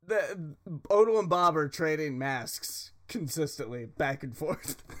itself. Odal and Bob are trading masks consistently back and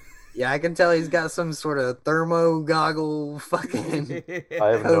forth. Yeah, I can tell he's got some sort of thermo goggle fucking. I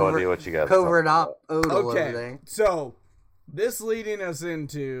have no idea what you got. Covert op Odal over there. So this leading us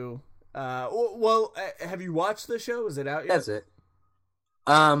into. Have you watched the show? Is it out yet? That's it.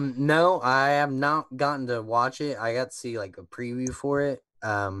 No, I have not gotten to watch it. I got to see like a preview for it.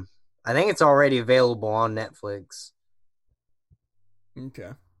 I think it's already available on Netflix. Okay.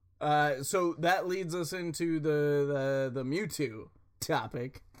 So that leads us into the Mewtwo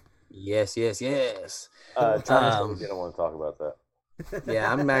topic. Yes. Thomas, you don't want to talk about that.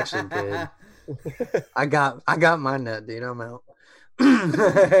 Yeah, I'm actually good. I got my nut, dude. I'm out. He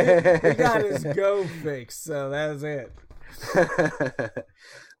got his Go fix, so that's it.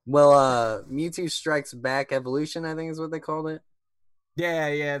 Well, Mewtwo Strikes Back Evolution, I think is what they called it.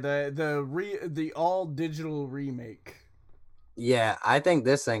 Yeah, the all digital remake. Yeah, I think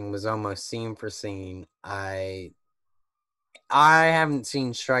this thing was almost scene for scene. I haven't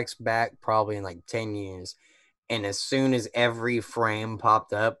seen Strikes Back probably in like 10 years, and as soon as every frame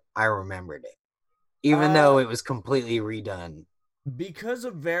popped up, I remembered it, even though it was completely redone. Because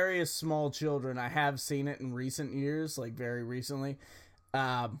of various small children, I have seen it in recent years, like very recently.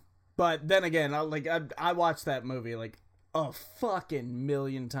 But then again, I watched that movie like a fucking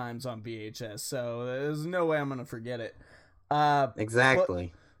million times on VHS, so there's no way I'm gonna forget it.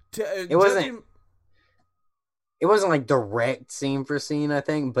 Exactly. It wasn't like direct scene for scene, I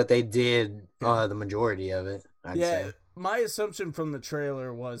think, but they did the majority of it. I'd say. My assumption from the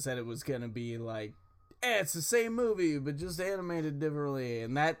trailer was that it was gonna be like, it's the same movie but just animated differently,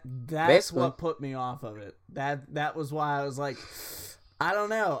 and that's basically what put me off of it. That was why I was like, I don't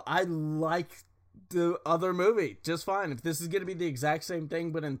know. I like the other movie just fine. If this is gonna be the exact same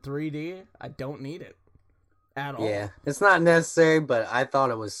thing but in 3D, I don't need it at all. Yeah, it's not necessary, but I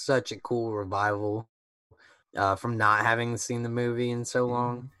thought it was such a cool revival from not having seen the movie in so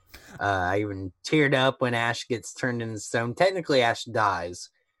long. I even teared up when Ash gets turned into stone. Technically, Ash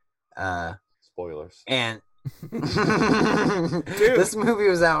dies. Spoilers. And this movie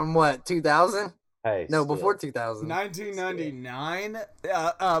was out in what, 2000? Hey, no, before 2000. 1999.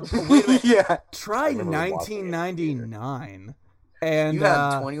 Wait a minute. Yeah. Try 1999. And you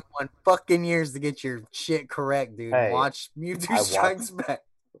have 21 fucking years to get your shit correct, dude. Hey, watch Mewtwo Strikes Back.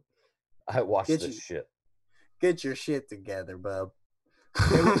 I watched this shit. Get your shit together, bub.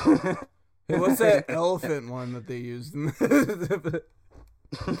 Hey, what's that elephant one that they used?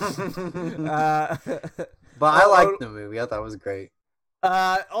 But I liked the movie. I thought it was great.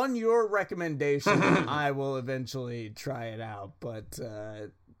 On your recommendation, I will eventually try it out. But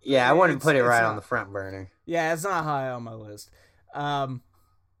yeah, I wouldn't put it right on the front burner. Yeah, it's not high on my list.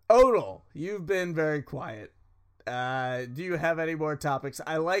 Odal, you've been very quiet. Do you have any more topics?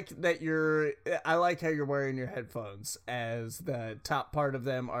 I like how you're wearing your headphones, as the top part of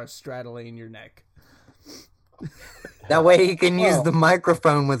them are straddling your neck. That way he can use the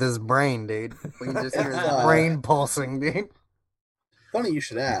microphone with his brain, dude. We can just hear his brain pulsing, dude. Funny you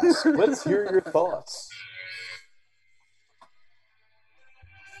should ask. Let's hear your thoughts.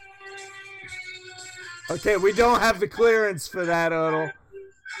 Okay, we don't have the clearance for that, Odell.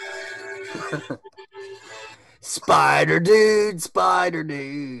 Spider dude, spider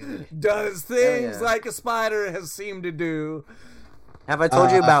dude. Does things yeah. like a spider has seemed to do. Have I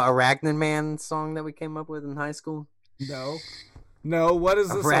told you about Arachnid Man song that we came up with in high school? No. No, what is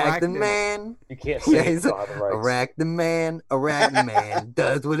this Arachnid Man? You can't say He's it on the rights. Arachnid Man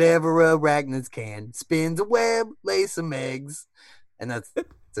does whatever arachnids can. Spins a web, lays some eggs, and that's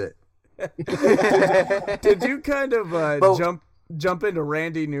it. Did you kind of jump into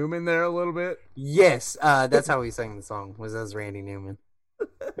Randy Newman there a little bit? Yes, that's how we sang the song. Was as Randy Newman.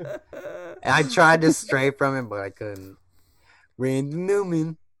 I tried to stray from it, but I couldn't. Randy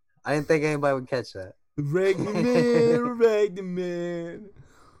Newman. I didn't think anybody would catch that. Ragnar Man,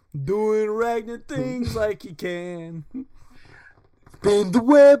 doing Ragnar things like he can. Spin the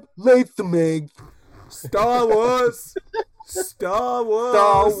web, lay some eggs. Star Wars. Star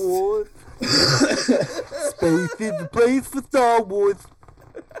Wars. Space is the place for Star Wars.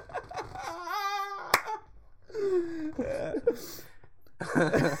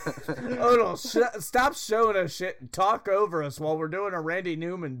 Oh no! Stop showing us shit and talk over us while we're doing a Randy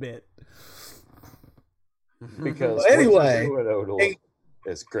Newman bit. Because anyway,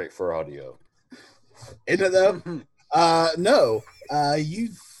 it's great for audio. Isn't it though? No. You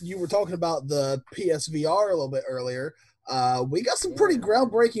were talking about the PSVR a little bit earlier. We got some pretty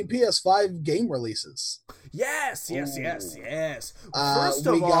groundbreaking PS5 game releases. Yes. First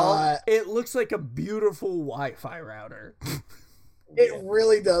of all, it looks like a beautiful Wi-Fi router. It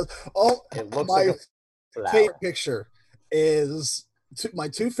really does. It looks my like a favorite picture is my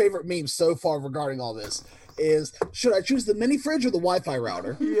two favorite memes so far regarding all this is: should I choose the mini fridge or the Wi-Fi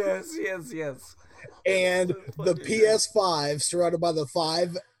router? Yes. And the PS5 surrounded by the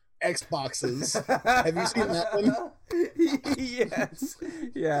 5 Xboxes. Have you seen that one? Yes.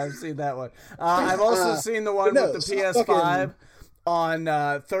 Yeah, I've seen that one. I've also seen the one with the PS5 on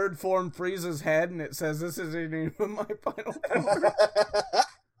Third Form Frieza's head, and it says, "This isn't even my final form."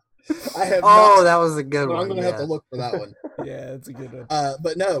 I have. That was a good one. I'm gonna have to look for that one. Yeah, it's a good one.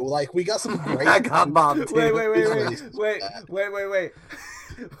 But no, like we got some great. I got Bob too. Wait.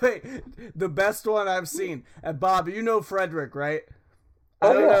 Wait, the best one I've seen. And Bob, you know Frederick, right?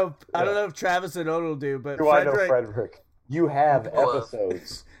 I don't know if Travis and Odell do, but I know Frederick? You have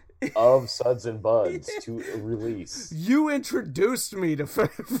episodes of Suds and Buds to release. You introduced me to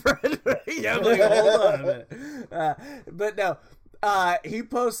Frederick. I'm like, hold on a minute. But no, he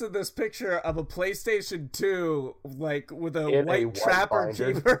posted this picture of a PlayStation 2, like with a white trapper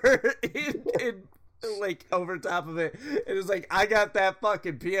keeper in like over top of it. It was like, I got that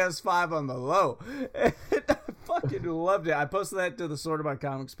fucking PS5 on the low. And I fucking loved it. I posted that to the Sorta by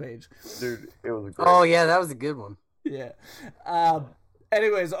Comics page. Dude, it was great. Oh yeah, that was a good one. Yeah.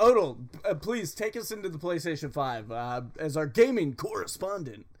 Anyways, Odell, please take us into the PlayStation 5 as our gaming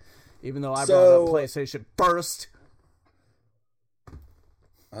correspondent. Even though I brought up PlayStation first.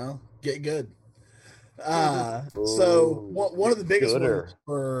 Well, get good. So one of the biggest ones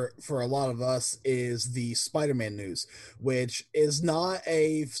for a lot of us is the Spider-Man news, which is not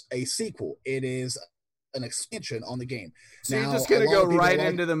a sequel. It is an expansion on the game. So you're just gonna go right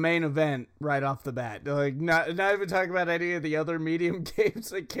into the main event right off the bat, like not even talking about any of the other medium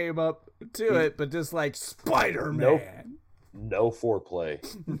games that came up to it, but just like Spider-Man. No foreplay.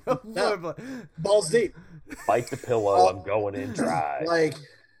 No foreplay. Balls deep. Bite the pillow. I'm going in dry. Like.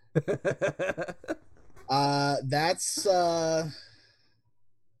 That's No.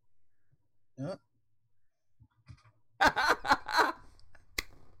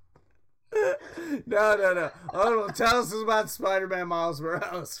 Oh, tell us about Spider-Man Miles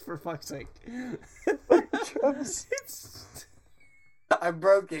Morales, for fuck's sake. I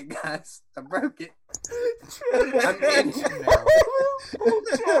broke it, guys. I broke it. I'm injured now.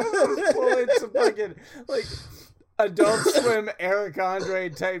 Pulling some fucking like Adult Swim Eric Andre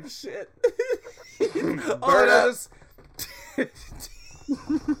type shit. Oh no, this.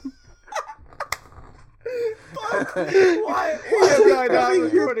 Fuck. Why am I not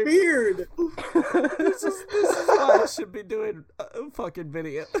recording? Beard. This is why I should be doing a fucking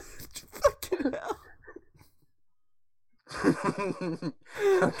video. Fucking hell.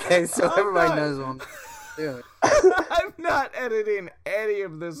 Okay, so everybody knows what I'm doing. I'm not editing any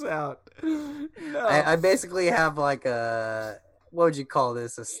of this out. No. I basically have like what would you call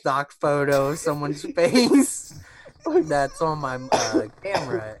this? A stock photo of someone's face that's on my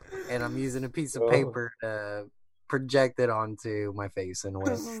camera, and I'm using a piece of paper to project it onto my face in a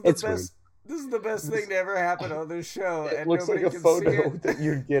way. It's weird. This is the best thing to ever happen on this show. It and looks like a can photo see it. that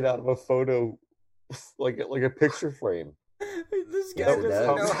you'd get out of a photo, like a picture frame. This guy Nope, doesn't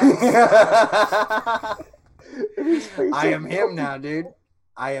no. know how to I am him now, dude.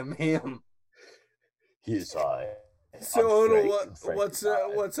 I am him. He is I. So, I'm Odell, Frank, and Frank is I.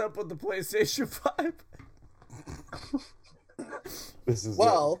 what's up with the PlayStation 5? This is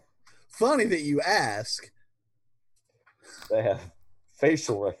Well, funny that you ask. they have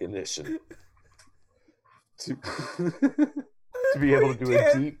facial recognition to be able to do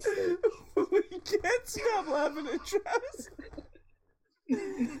a deep. We can't stop laughing at Travis.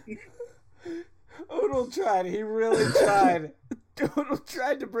 Odell tried. He really tried. Odell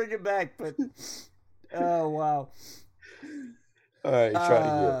tried to bring it back, but oh wow. All right, try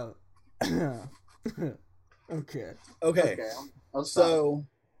it again. Okay. Okay. So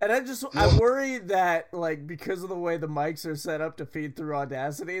And I worry that, like, because of the way the mics are set up to feed through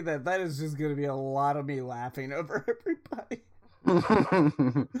Audacity, that is just going to be a lot of me laughing over everybody.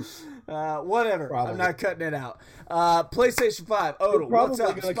 Whatever. Probably. I'm not cutting it out. PlayStation 5. we're Odell, what's probably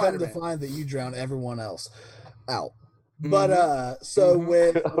up? going to come to Spider-Man. find that you drown everyone else out. But so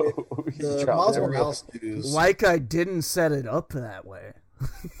with the Miles Morales news, Like I didn't set it up that way.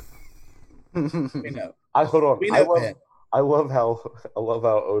 we know. Hold on. We know that. I love how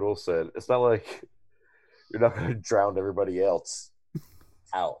Odell said it's not like you're not going to drown everybody else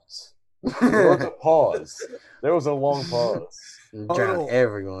out. There was a pause. There was a long pause. Drown Odell.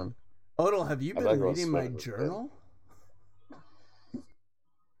 everyone. Odell, have you I'm been not gonna reading my sweat it, journal?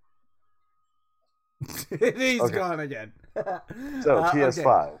 He's Okay. gone again. So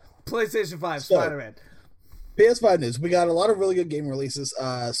PS5. Okay. PlayStation 5, So- Spider-Man. PS5 news. We got a lot of really good game releases.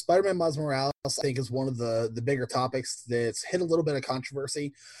 Spider-Man Miles Morales, I think, is one of the bigger topics that's hit a little bit of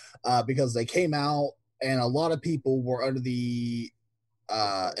controversy because they came out and a lot of people were under the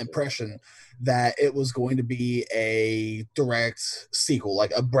impression that it was going to be a direct sequel,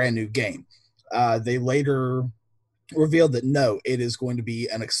 like a brand new game. They later revealed that no, it is going to be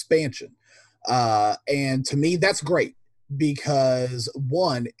an expansion. And to me, that's great because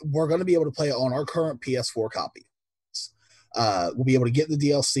one, we're going to be able to play it on our current PS4 copies. We'll be able to get the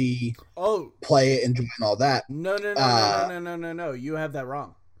DLC, play it, enjoy and all that. No. You have that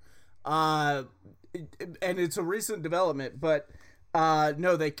wrong. And it's a recent development, but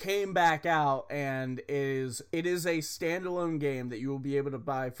no, they came back out and it is a standalone game that you will be able to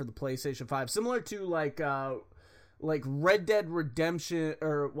buy for the PlayStation 5, similar to like Red Dead Redemption,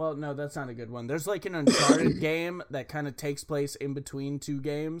 or well, no, that's not a good one. There's like an Uncharted game that kind of takes place in between two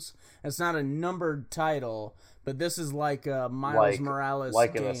games. It's not a numbered title, but this is like a Miles Morales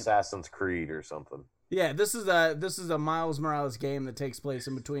like game. an Assassin's Creed or something. Yeah, this is a Miles Morales game that takes place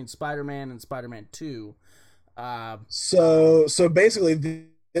in between Spider-Man and Spider-Man 2. So basically,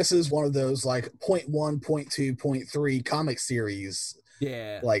 this is one of those like point 1, point 2, point 3 comic series,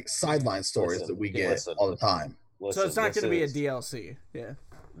 like sideline stories that we get all the time. So it's not going to be a DLC. Yeah.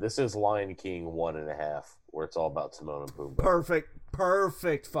 This is Lion King 1.5, where it's all about Timon and Pumbaa.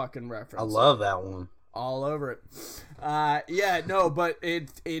 Perfect fucking reference. I love that one. All over it. Yeah, no, but it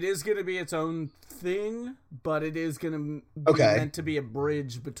is going to be its own thing, but it is going to be meant to be a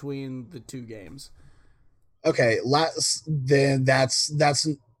bridge between the two games. Okay, then that's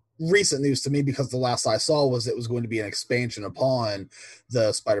recent news to me because the last I saw was it was going to be an expansion upon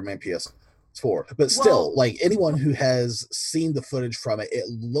the Spider-Man PS4. But still, like anyone who has seen the footage from it, it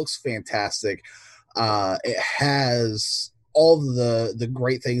looks fantastic. It has all the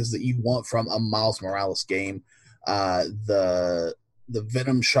great things that you want from a Miles Morales game. The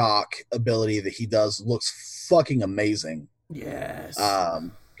Venom shock ability that he does looks fucking amazing. Yes.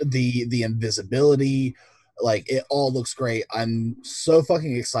 The invisibility, like it all looks great. I'm so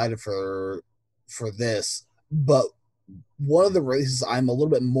fucking excited for this. But one of the releases I'm a little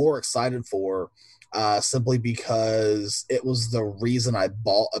bit more excited for, simply because it was the reason I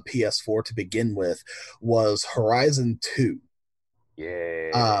bought a PS4 to begin with, was Horizon 2.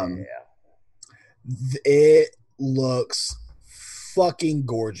 Yeah. It looks fucking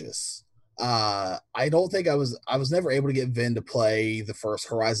gorgeous. I don't think I was never able to get Vin to play the first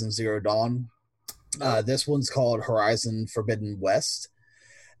Horizon Zero Dawn. This one's called Horizon Forbidden West,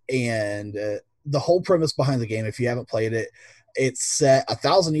 and the whole premise behind the game, if you haven't played it, it's set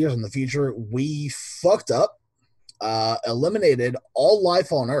 1,000 years in the future. We fucked up, eliminated all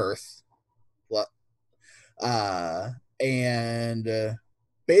life on Earth, and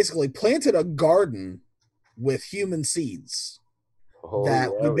basically planted a garden with human seeds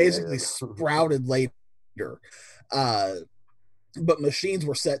we basically sprouted later. But machines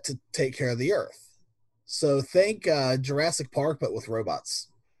were set to take care of the Earth. So think Jurassic Park, but with robots.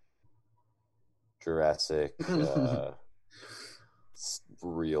 Jurassic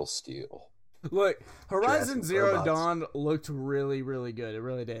Real Steel. Look, Horizon Jurassic Zero robots. Dawn looked really, really good. It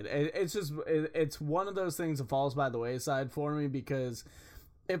really did. It's one of those things that falls by the wayside for me because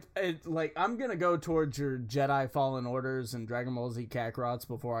if it like I'm gonna go towards your Jedi Fallen Orders and Dragon Ball Z Kakarot's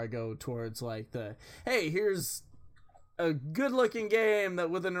before I go towards like the hey, here's a good-looking game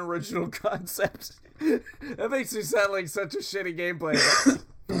that with an original concept. That makes me sound like such a shitty gameplay.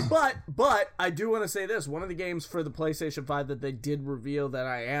 But I do want to say this. One of the games for the PlayStation 5 that they did reveal that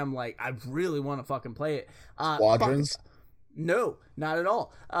I really want to fucking play it. Squadrons? No, not at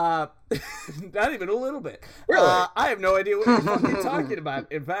all. Not even a little bit. Really? I have no idea what you're fucking talking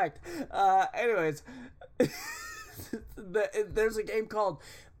about, in fact. Anyways, there's a game called...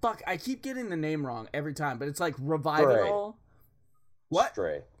 Fuck, I keep getting the name wrong every time, but it's like Revival. What?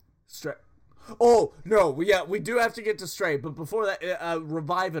 Stray. Oh, no, we do have to get to Stray, but before that,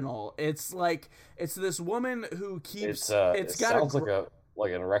 Revival. It's like, it's this woman who keeps... it sounds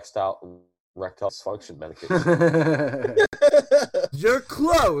like an erectile dysfunction medication. You're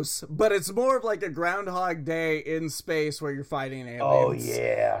close, but it's more of like a Groundhog Day in space where you're fighting aliens. Oh,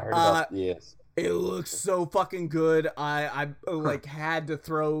 yeah. I heard about yes. It looks so fucking good. I like had to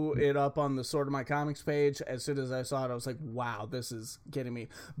throw it up on the Sorta My Comics page as soon as I saw it. I was like, wow, this is getting me.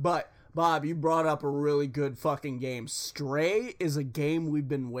 But Bob, you brought up a really good fucking game. Stray is a game we've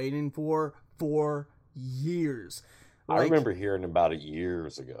been waiting for years. I remember hearing about it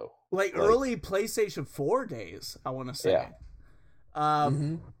years ago. Like early PlayStation 4 days, I want to say. Yeah.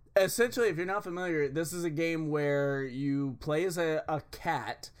 Essentially, if you're not familiar, this is a game where you play as a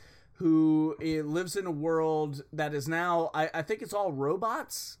cat who lives in a world that is now, I think it's all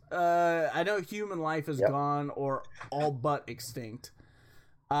robots. I know human life is gone or all but extinct.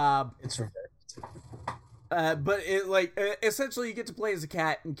 It's reversed. But essentially you get to play as a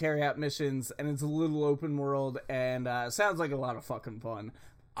cat and carry out missions, and it's a little open world, and sounds like a lot of fucking fun.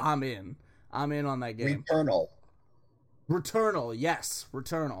 I'm in on that game. Returnal, yes,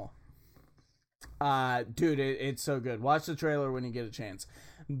 Returnal. Dude, it's so good. Watch the trailer when you get a chance.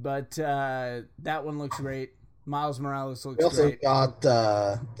 But that one looks great. Miles Morales looks great. We also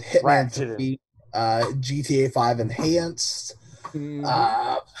got Hitman 3, GTA 5 Enhanced, a new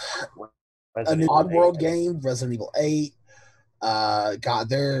Oddworld game, Resident Evil 8. God,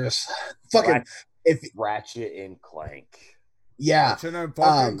 there's fucking Ratchet and Clank. Yeah. Ratchet and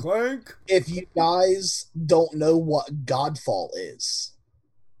fucking Clank. If you guys don't know what Godfall is,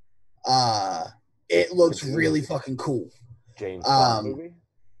 it looks really fucking cool. James Bond movie?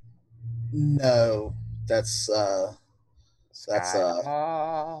 No, that's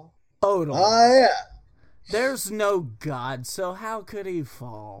Odal. yeah. There's no God, so how could he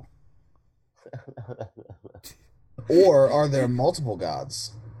fall? Or are there multiple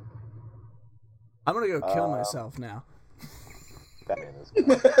gods? I'm gonna go kill myself now. Batman is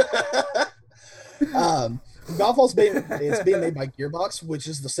Godfall's being made by Gearbox, which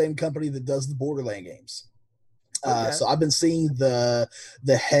is the same company that does the Borderlands games. So I've been seeing the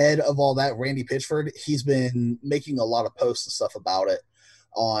head of all that, Randy Pitchford. He's been making a lot of posts and stuff about it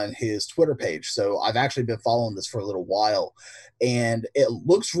on his Twitter page. So I've actually been following this for a little while, and it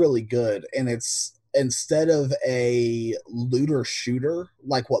looks really good. And it's, instead of a looter shooter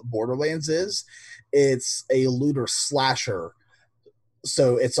like what Borderlands is, it's a looter slasher.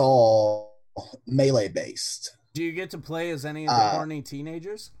 So it's all melee based. Do you get to play as any of the horny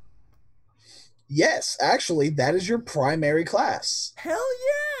teenagers? Yes, actually, that is your primary class. Hell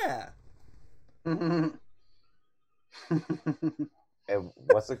yeah! And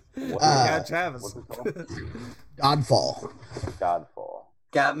what's it Travis. called? Godfall.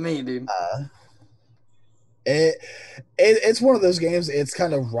 Got me, dude. It's one of those games. It's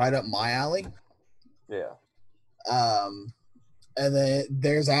kind of right up my alley. Yeah. And then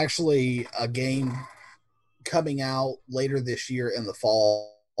there's actually a game coming out later this year in the fall.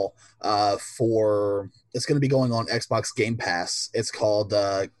 It's going to be going on Xbox Game Pass. It's called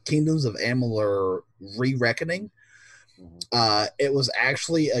Kingdoms of Amalur: Re-Reckoning. It was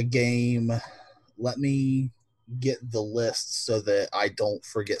actually a game. Let me get the list so that I don't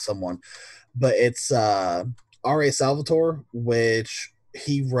forget someone. But it's R.A. Salvatore, which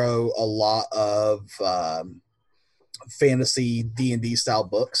he wrote a lot of fantasy D&D style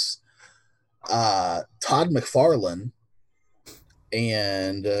books. Todd McFarlane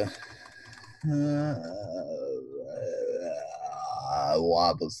and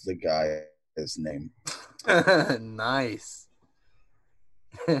what was the guy's name? Nice.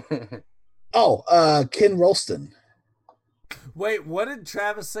 Ken Rolston. Wait, what did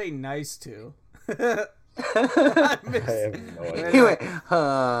Travis say nice to? I have no idea. He went,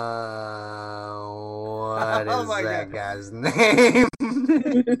 what is that guy's name?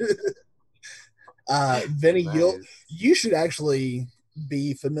 Vinny, Nice. you should actually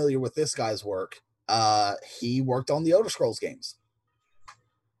be familiar with this guy's work. He worked on the Elder Scrolls games.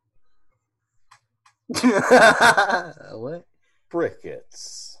 What?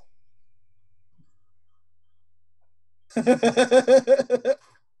 Crickets.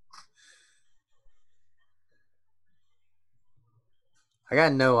 I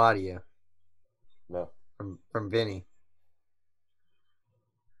got no audio No. from Vinny.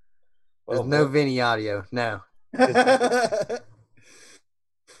 There's Well, no what? Vinny audio. No.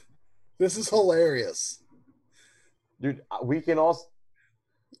 This is hilarious. Dude, we can also.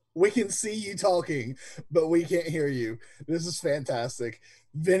 We can see you talking, but we can't hear you. This is fantastic.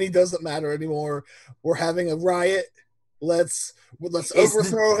 Vinny doesn't matter anymore. We're having a riot. Let's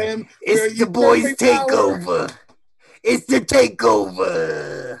overthrow him. We're It's the boys' usurping power. takeover. It's the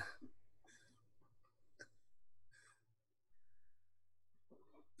takeover.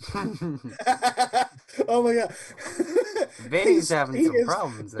 Oh my god. Vinny's having some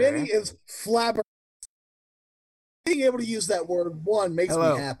problems there. Vinny is flabbergasted. Being able to use that word one makes me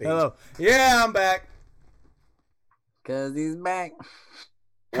happy. Hello. Yeah, I'm back. Cause he's back.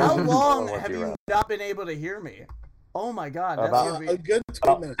 How long I'll let have you you wrap. not been able to hear me? Oh my god, that's About- gonna be A good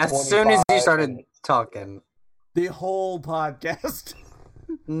 2 minutes. As soon as you 25 started minutes. talking. the whole podcast.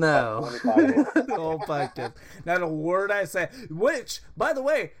 No. 25 minutes. The whole podcast. Not a word I say. Which, by the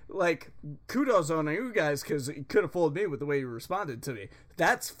way, like, kudos on you guys, because you could have fooled me with the way you responded to me.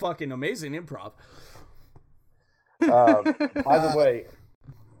 That's fucking amazing improv. By the way,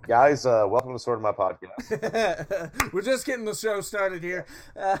 guys, welcome to Sorta My Podcast. We're just getting the show started here.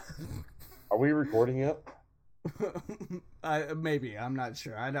 Are we recording yet? Maybe. I'm not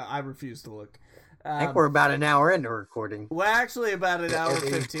sure. I refuse to look. I think we're about an hour into recording. We're actually about an hour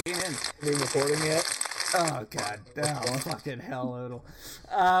 15 in. Are we recording yet? Oh god, oh fucking hell, Odell.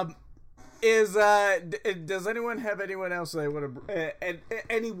 Does anyone have anyone else they want to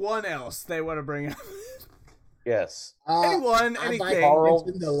anyone else they want to bring up? Yes. Anyone, I'd like anything. to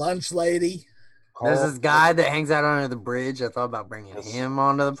mention the lunch lady. There's Carl, this guy that hangs out under the bridge. I thought about bringing Yes. him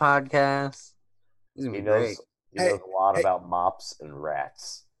onto the podcast. He's gonna He be great. knows a lot Hey. about mops and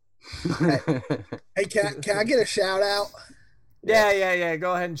rats. Hey, can I get a shout out? Yeah.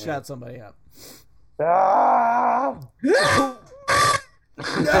 Go ahead and shout somebody up. Ah!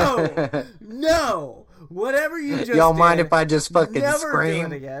 No. Whatever you just Y'all mind did, if I just fucking never scream?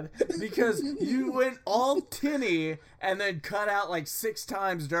 do it again, because you went all tinny and then cut out like 6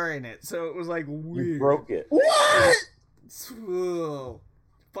 times during it, so it was like You weird. broke it. What? Ugh.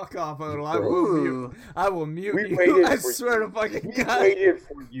 Fuck off, Odell. I Ooh. will mute. I will mute We you. waited I for swear you. to fucking We God. waited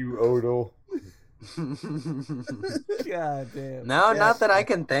for you, Odell. God damn. No, Yeah. not that I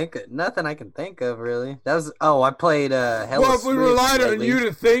can think. Nothing I can think of really. That was. Oh, I played Hella Well, if we Swift relied on lately. you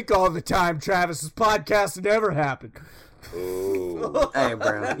to think all the time, Travis, this podcast would never happen. Oh. Hey,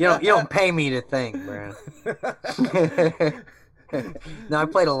 bro, you don't pay me to think, bro. No, I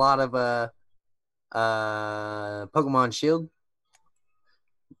played a lot of Pokemon Shield.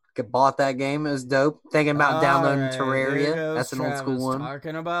 Bought that game. It was dope. Thinking about downloading Alright, there Terraria. goes That's an old school Travis one.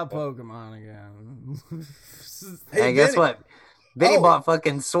 Talking about Pokemon again. Hey, guess Vinny. what? Vinny Oh. bought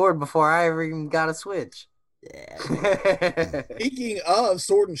fucking Sword before I ever even got a Switch. Yeah. Speaking of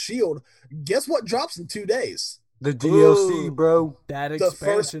Sword and Shield, guess what drops in 2 days? The DLC, bro. That The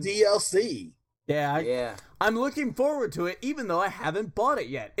first expansion. DLC. Yeah, Yeah. I'm looking forward to it, even though I haven't bought it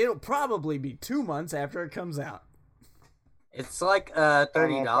yet. It'll probably be 2 months after it comes out. It's like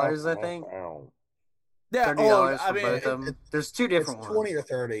 $30, I think. Yeah, $30 I for mean, both of them. There's 2 It's different 20 ones. or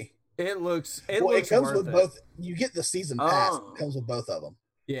 30. it looks It looks comes worth with it. both. You get the season pass. Oh. It comes with both of them.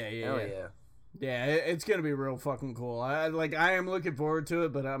 Yeah. Hell yeah. Yeah, it's gonna be real fucking cool. I am looking forward to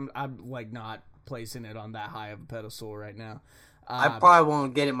it, but I'm like not placing it on that high of a pedestal right now. I probably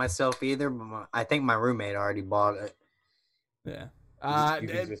won't get it myself either, but I think my roommate already bought it. Yeah. You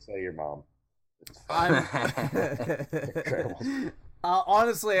can just say your mom. I'm Incredible.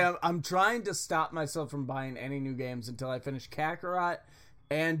 honestly, I'm trying to stop myself from buying any new games until I finish Kakarot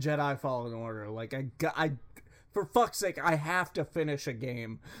and Jedi Fallen Order. Like I for fuck's sake, I have to finish a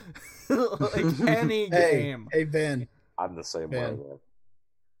game, like any game. Hey, Ben, I'm the same way, Man. man.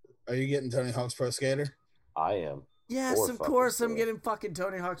 are you getting Tony Hawk's Pro Skater? I am. Yes, Or of fucking course, I'm Pro. getting fucking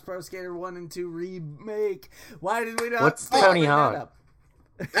Tony Hawk's Pro Skater 1 and 2 remake. Why did we not? What's bring Tony that Hawk? up?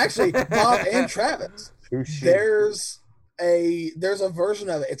 Actually, Bob and Travis. There's a version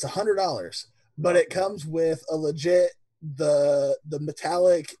of it. It's $100, but it comes with a legit the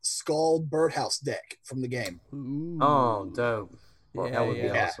metallic skull birdhouse deck from the game. Ooh. Oh, dope. Yeah, That would be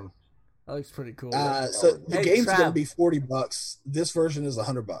yeah. awesome. That looks pretty cool. So the Hey, game's Trav. gonna be $40. This version is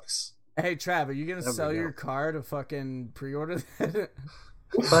 $100. Hey, Trav, are you gonna That'd be sell your dope. car to fucking pre-order that?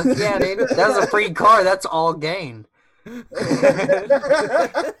 Fuck yeah, dude. That was a free car. That's all gain.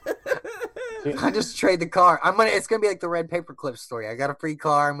 I just trade the car. It's gonna be like the red paperclip story. I got a free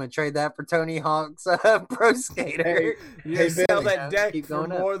car. I'm gonna trade that for Tony Hawk's pro skater. You Hey, sell Vinny. that deck Keep for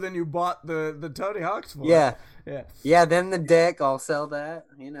going up. more than you bought the Tony Hawk's for. Yeah, Yeah. yeah. Then the deck, I'll sell that.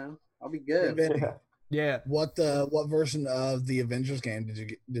 I'll be Hey, good. Vinny, Yeah. what version of the Avengers game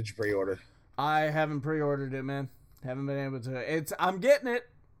did you pre-order? I haven't pre-ordered it, man. Haven't been able to. I'm getting it.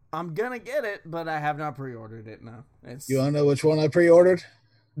 I'm gonna get it, but I have not pre-ordered it. No. It's You wanna know which one I pre-ordered?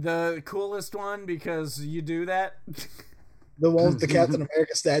 the coolest one because you do that. The one with the Captain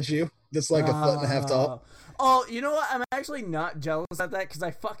America statue that's like a foot and a half tall. Oh, you know what? I'm actually not jealous of that because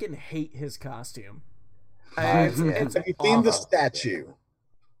I fucking hate his costume. Yeah. It's Have you seen the awful. statue?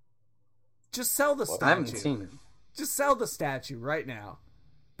 Just sell the What? statue. I haven't seen it. Just sell the statue right now.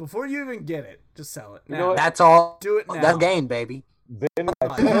 Before you even get it, just sell it. You Now. know what? That's all. Do it now. That's gain, baby. Ben,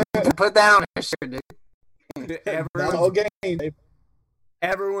 Put that on a shirt, dude. Not Everyone's, all game.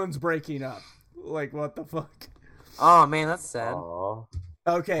 everyone's breaking up. Like, what the fuck? Oh man, that's sad. aw.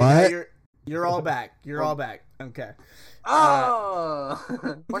 Okay, now What? you're all back. You're all back. Okay. Oh,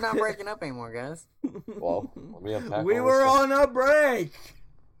 we're not breaking up anymore, guys. Well, let me unpack We all were this stuff. on a break.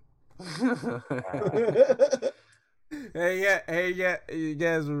 Hey, yeah. You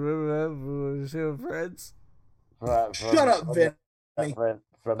guys remember show friends? Shut up, Vin.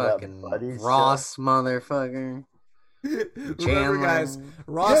 From that Fucking buddy Ross, motherfucker. Remember, Chandler. guys,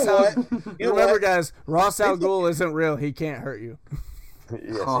 Ross. You know Al, what? You know remember, what? guys, Ross Al Ghul isn't real. He can't hurt you. show.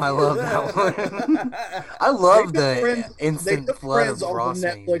 Yes, Oh, I he love is. that one. I love They took the Friends- they instant took flood Friends of off Ross of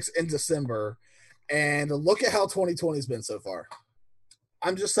memes. Netflix in December, and look at how 2020's been so far.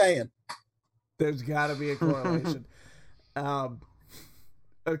 I'm just saying. There's got to be a correlation.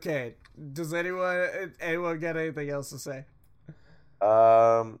 Okay. Does anyone got anything else to say?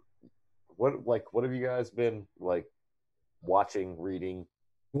 What have you guys been like watching, reading?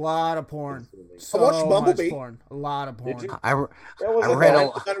 A lot of porn. consuming? So watched much Bumblebee. porn. A lot of porn. Did you? I That I wasn't read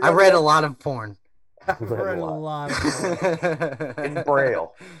bad. I read a lot of porn. I've read a lot of porn. in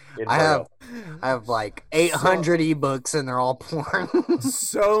Braille. In I Braille. have like 800 ebooks and they're all porn.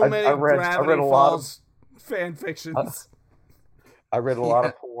 So many I read Gravity a lot of- Falls fan fictions. I read a lot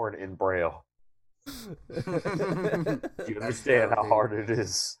of porn in Braille. You understand how hard it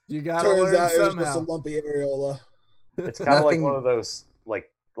is. You gotta Turns learn out it was just a somehow. lumpy areola. It's kind of like Nothing- one of those like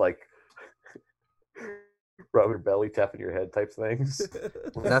rubber belly tapping your head type things.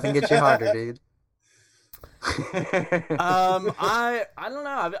 Nothing gets you harder, dude. I don't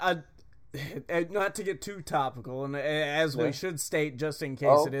know. Not to get too topical, and as we Yeah. should state, just in case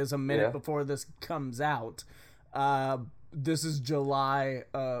Oh, it is a minute yeah. before this comes out. This is July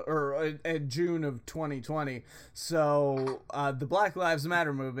or June of 2020, so the Black Lives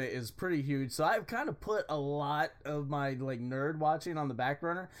Matter movement is pretty huge. So I've kind of put a lot of my like nerd watching on the back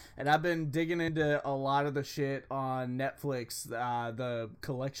burner, and I've been digging into a lot of the shit on Netflix, the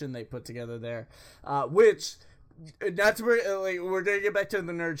collection they put together there, which. Not to we're gonna get back to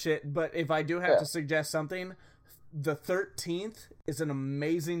the nerd shit, but if I do have to suggest something, The 13th is an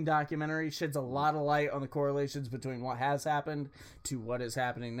amazing documentary. Sheds a lot of light on the correlations between what has happened to what is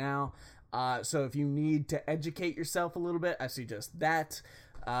happening now. So if you need to educate yourself a little bit, I suggest that.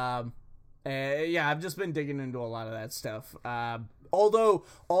 Yeah, I've just been digging into a lot of that stuff. Although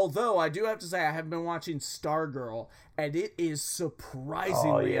I do have to say I have been watching Stargirl, and it is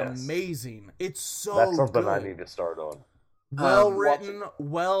surprisingly amazing. It's so That's something good. I need to start on. Well written,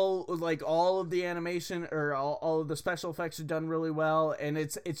 like all of the animation or all of the special effects are done really well, and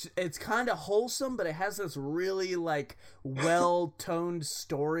it's kind of wholesome, but it has this really like well toned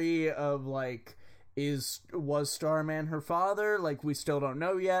story of like was Starman her father? Like we still don't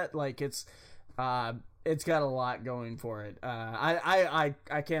know yet. Like it's got a lot going for it. I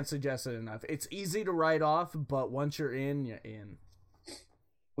can't suggest it enough. It's easy to write off, but once you're in, you're in.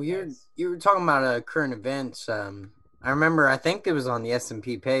 Well, you were talking about current events. I remember, I think it was on the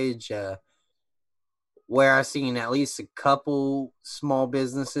SMP page where I seen at least a couple small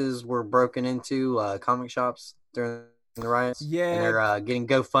businesses were broken into, comic shops during the riots. Yeah. And they're getting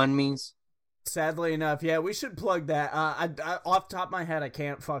GoFundMes. Sadly enough, yeah, we should plug that. I off the top of my head, I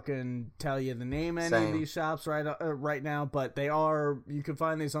can't fucking tell you the name of any of these shops right now, but they are. You can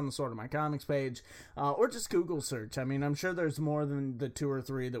find these on the Sorta My Comics page, or just Google search. I mean, I'm sure there's more than the 2 or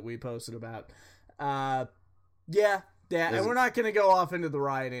 3 that we posted about. Yeah, and we're not gonna go off into the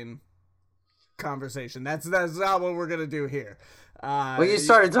rioting conversation. That's not what we're gonna do here. Well, you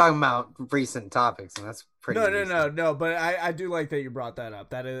started talking about recent topics, and that's pretty. No. But I do like that you brought that up.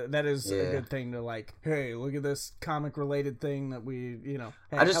 That is a Yeah. good thing to like. Hey, look at this comic related thing that we, Hey,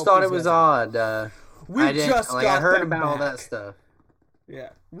 I just help thought these it was guys out. odd. We I didn't, just like, got I heard them about all back. that stuff. Yeah,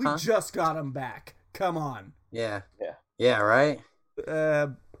 we Huh? just got them back. Come on. Yeah. Yeah. Yeah. Right.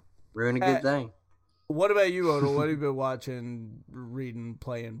 Ruin a good uh, thing. What about you, Odell? What have you been watching, reading,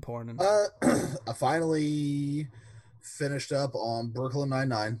 playing, porn? I finally finished up on Brooklyn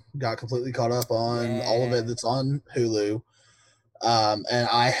Nine-Nine. Got completely caught up on all of it that's on Hulu. And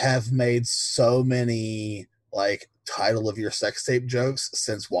I have made so many like title of your sex tape jokes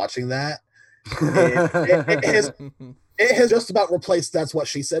since watching that. It has just about replaced That's What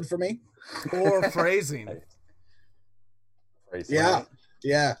She Said for me. Or phrasing. Yeah.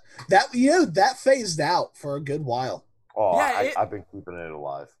 Yeah. That phased out for a good while. Oh, Yeah, I've been keeping it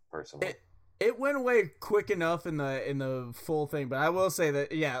alive personally. It went away quick enough in the full thing, but I will say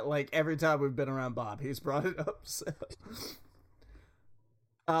that like every time we've been around Bob, he's brought it up. So.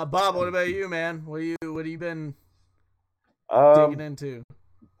 Bob, what about you, man? What have you been digging into?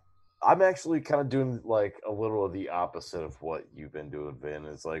 I'm actually kind of doing like a little of the opposite of what you've been doing, Vin.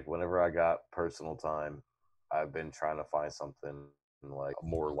 It's like whenever I got personal time, I've been trying to find something like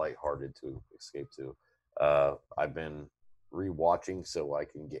more lighthearted to escape to. I've been rewatching so I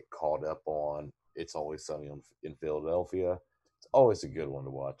can get caught up on It's Always Sunny in Philadelphia. It's always a good one to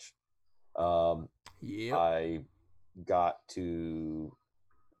watch. Yep. I got to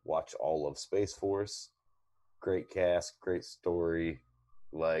watch all of Space Force. Great cast, great story.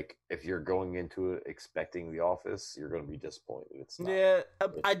 Like, if you're going into it expecting The Office, you're going to be disappointed. It's not. Yeah,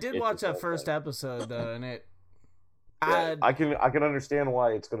 I did watch that first episode though, and it. Yeah, I can understand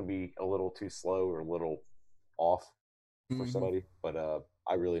why it's going to be a little too slow or a little off for somebody, but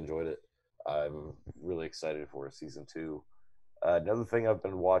I really enjoyed it. I'm really excited for season 2. Another thing I've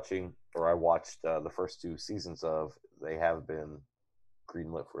been watching, or I watched the first 2 seasons of, they have been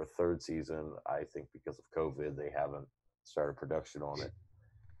greenlit for a 3rd season. I think because of COVID, they haven't started production on it.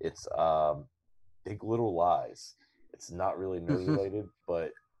 It's Big Little Lies. It's not really nerd related,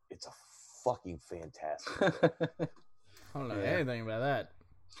 but it's a fucking fantastic show. I don't know anything about that.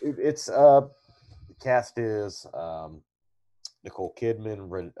 It's the cast is Nicole Kidman,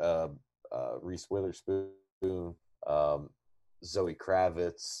 Reese Witherspoon, Zoe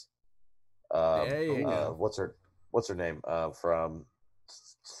Kravitz. There you go. What's her name from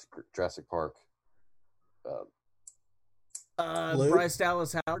Jurassic Park? Bryce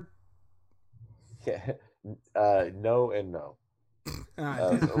Dallas Howard. Yeah, no and no.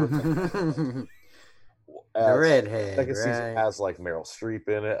 The redhead. Second season right? has like Meryl Streep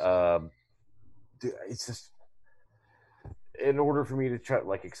in it. Dude, it's just in order for me to try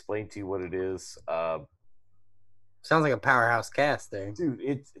like explain to you what it is. Sounds like a powerhouse cast there. Dude,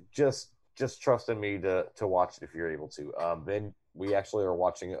 it's just trust in me to watch it if you're able to. Then we actually are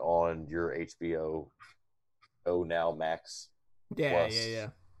watching it on your HBO Now Max. Yeah.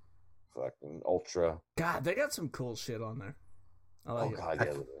 Fucking Ultra. God, they got some cool shit on there. I like it. God,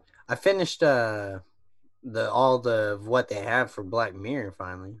 yeah. I finished all the what they have for Black Mirror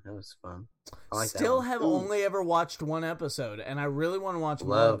finally. That was fun. I like Still that have only ever watched one episode, and I really want to watch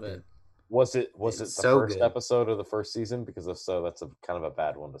more Loved of it. Was it It's the so first good. episode of the first season? Because if so, that's a kind of a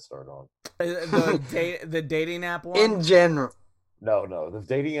bad one to start on. The dating app one? In general. No, the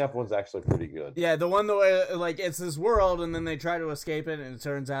dating app one's actually pretty good. Yeah, the one that like it's this world, and then they try to escape it, and it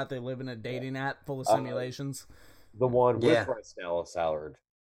turns out they live in a dating app full of simulations. The one with Yeah. Bryce Dallas Howard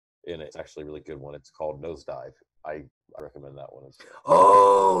in it's actually a really good one. It's called Nosedive. I recommend that one as well.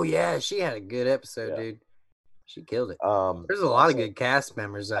 Oh yeah, she had a good episode, Yeah. dude. She killed it. Um, There's a lot of also, good cast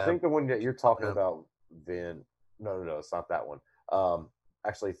members. I think the one that you're talking no. about, Vin. No, it's not that one.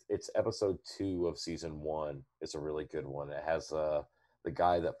 Actually, it's episode 2 of season 1. It's a really good one. It has the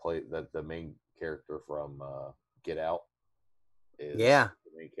guy that played the main character from Get Out. Is Yeah.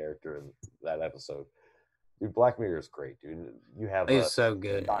 the main character in that episode. Dude, Black Mirror is great, dude. You have It's so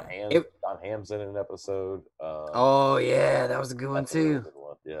good. Don Ham's in an episode. Oh yeah, that was a good one that's a really too. good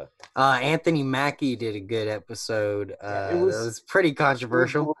one. Yeah. Anthony Mackie did a good episode. Yeah, it was pretty It was a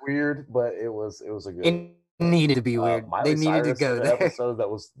controversial. little weird, but it was a good. It needed to be weird. Miley They needed Cyrus to go in the there. episode that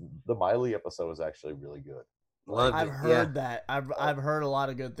was the Miley episode was actually really good. Loved I've it. heard that. I've heard a lot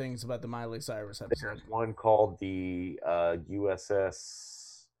of good things about the Miley Cyrus episode. There's one called the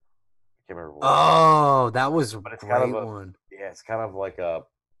USS. I can't remember. Oh, that was a But it's great kind of one. Yeah, it's kind of like a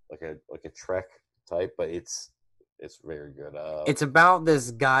Trek type, but it's very good. It's about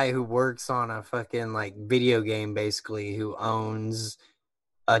this guy who works on a fucking like video game, basically, who owns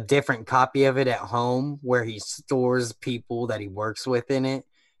a different copy of it at home where he stores people that he works with in it,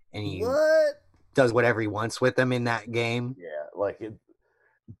 and he What? does whatever he wants with them in that game. Yeah, like it.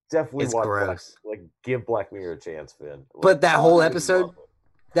 Definitely It's watch gross. give Black Mirror a chance, Finn. Like, But that I whole really episode, love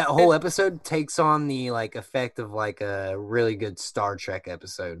it. that whole episode takes on the like effect of like a really good Star Trek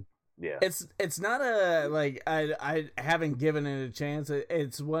episode. Yeah, It's not a like I haven't given it a chance.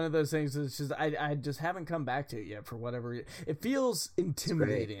 It's one of those things that's just I just haven't come back to it yet for whatever reason. It feels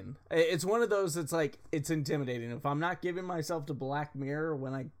intimidating. It's one of those that's like it's intimidating. If I'm not giving myself to Black Mirror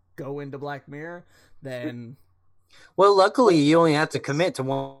when I go into Black Mirror, then Well, luckily you only have to commit to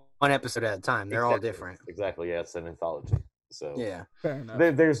one episode at a time. They're all different. Exactly. Yeah, it's an anthology. So Yeah. fair enough.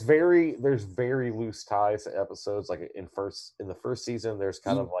 there's very loose ties to episodes. Like in the first season, there's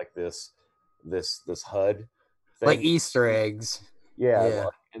kind of like this HUD thing. Like Easter eggs. Yeah. Yeah.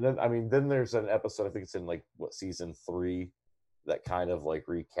 And then there's an episode, I think it's in like season 3, that kind of like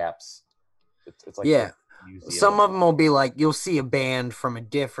recaps. It's like Yeah. a museum. Some of them will be like, you'll see a band from a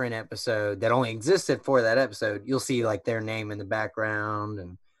different episode that only existed for that episode. You'll see like their name in the background,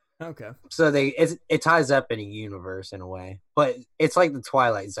 and Okay. so it ties up in a universe in a way. But it's like the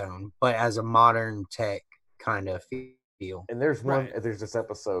Twilight Zone, but as a modern tech kind of feel. And there's this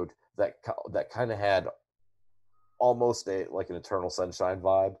episode that kind of had almost like an Eternal Sunshine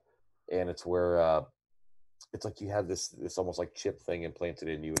vibe, and it's where it's like you have this almost like chip thing implanted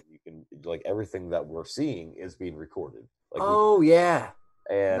in you, and you can like everything that we're seeing is being recorded. Like Yeah.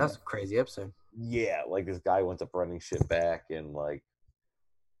 and That's a crazy episode. yeah, like this guy went up running shit back, and like,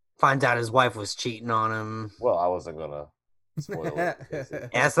 Finds out his wife was cheating on him. well, I wasn't gonna spoil it.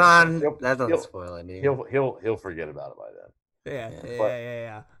 That's not He'll- that doesn't he'll- spoil it, dude. He'll forget about it by then.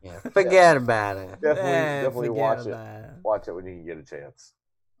 Yeah. Yeah, forget about it. Definitely Forget watch it. about it. Watch it when you can get a chance.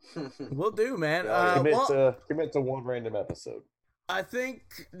 Will do, man. Commit to one random episode. I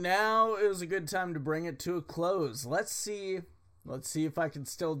think now is a good time to bring it to a close. Let's see if I can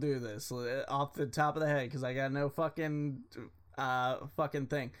still do this off the top of the head, because I got no fucking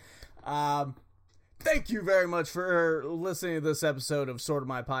thing. Thank you very much for listening to this episode of Sorta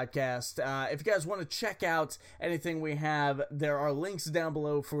My Podcast. If you guys want to check out anything we have, there are links down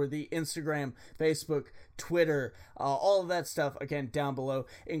below for the Instagram, Facebook, Twitter, all of that stuff, again, down below,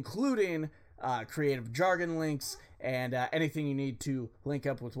 including creative jargon links and anything you need to link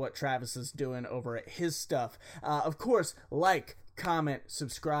up with what Travis is doing over at his stuff. Of course, like, comment,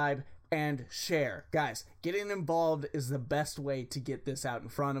 subscribe, and share. Guys, getting involved is the best way to get this out in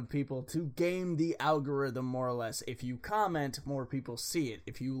front of people, to game the algorithm more or less. If you comment, more people see it.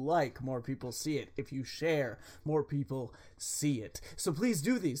 If you like, more people see it. If you share, more people see it. So please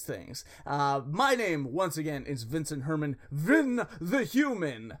do these things. My name, once again, is Vincent Herman, Vin the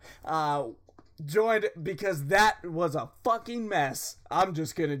Human. Joined, because that was a fucking mess, I'm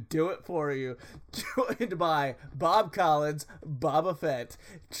just gonna do it for you, joined by Bob Collins, Boba Fett,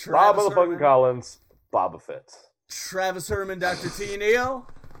 Bob Travis motherfucking Herman, Collins, Boba Fett. Travis Herman, Dr. T. Neal,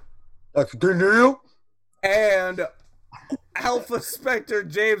 That's good news. and Alpha Spectre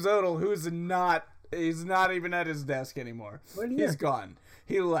James Odell, he's not even at his desk anymore. He's gone.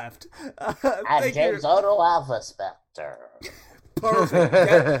 He left. I'm James Odell, Alpha Spectre. Perfect.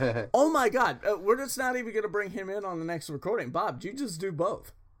 Yeah. Oh my god, we're just not even gonna bring him in on the next recording. Bob, you just do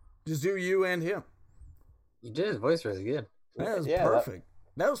both. Just do you and him. You did his voice really good. That was perfect.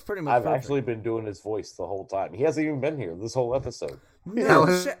 That was pretty much I've perfect. actually been doing his voice the whole time. He hasn't even been here this whole episode. No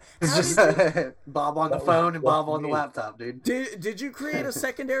It's shit. How just Bob on the That was phone and Bob just on the me. laptop, dude. did you create a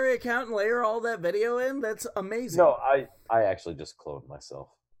secondary account and layer all that video in? That's amazing. No, I actually just cloned myself.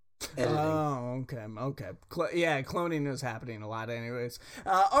 Editing. Oh, okay. Yeah, cloning is happening a lot anyways.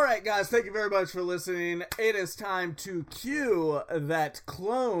 All right, guys, thank you very much for listening. It is time to cue that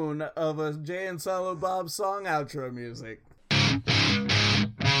clone of a Jay and Silent Bob song outro music.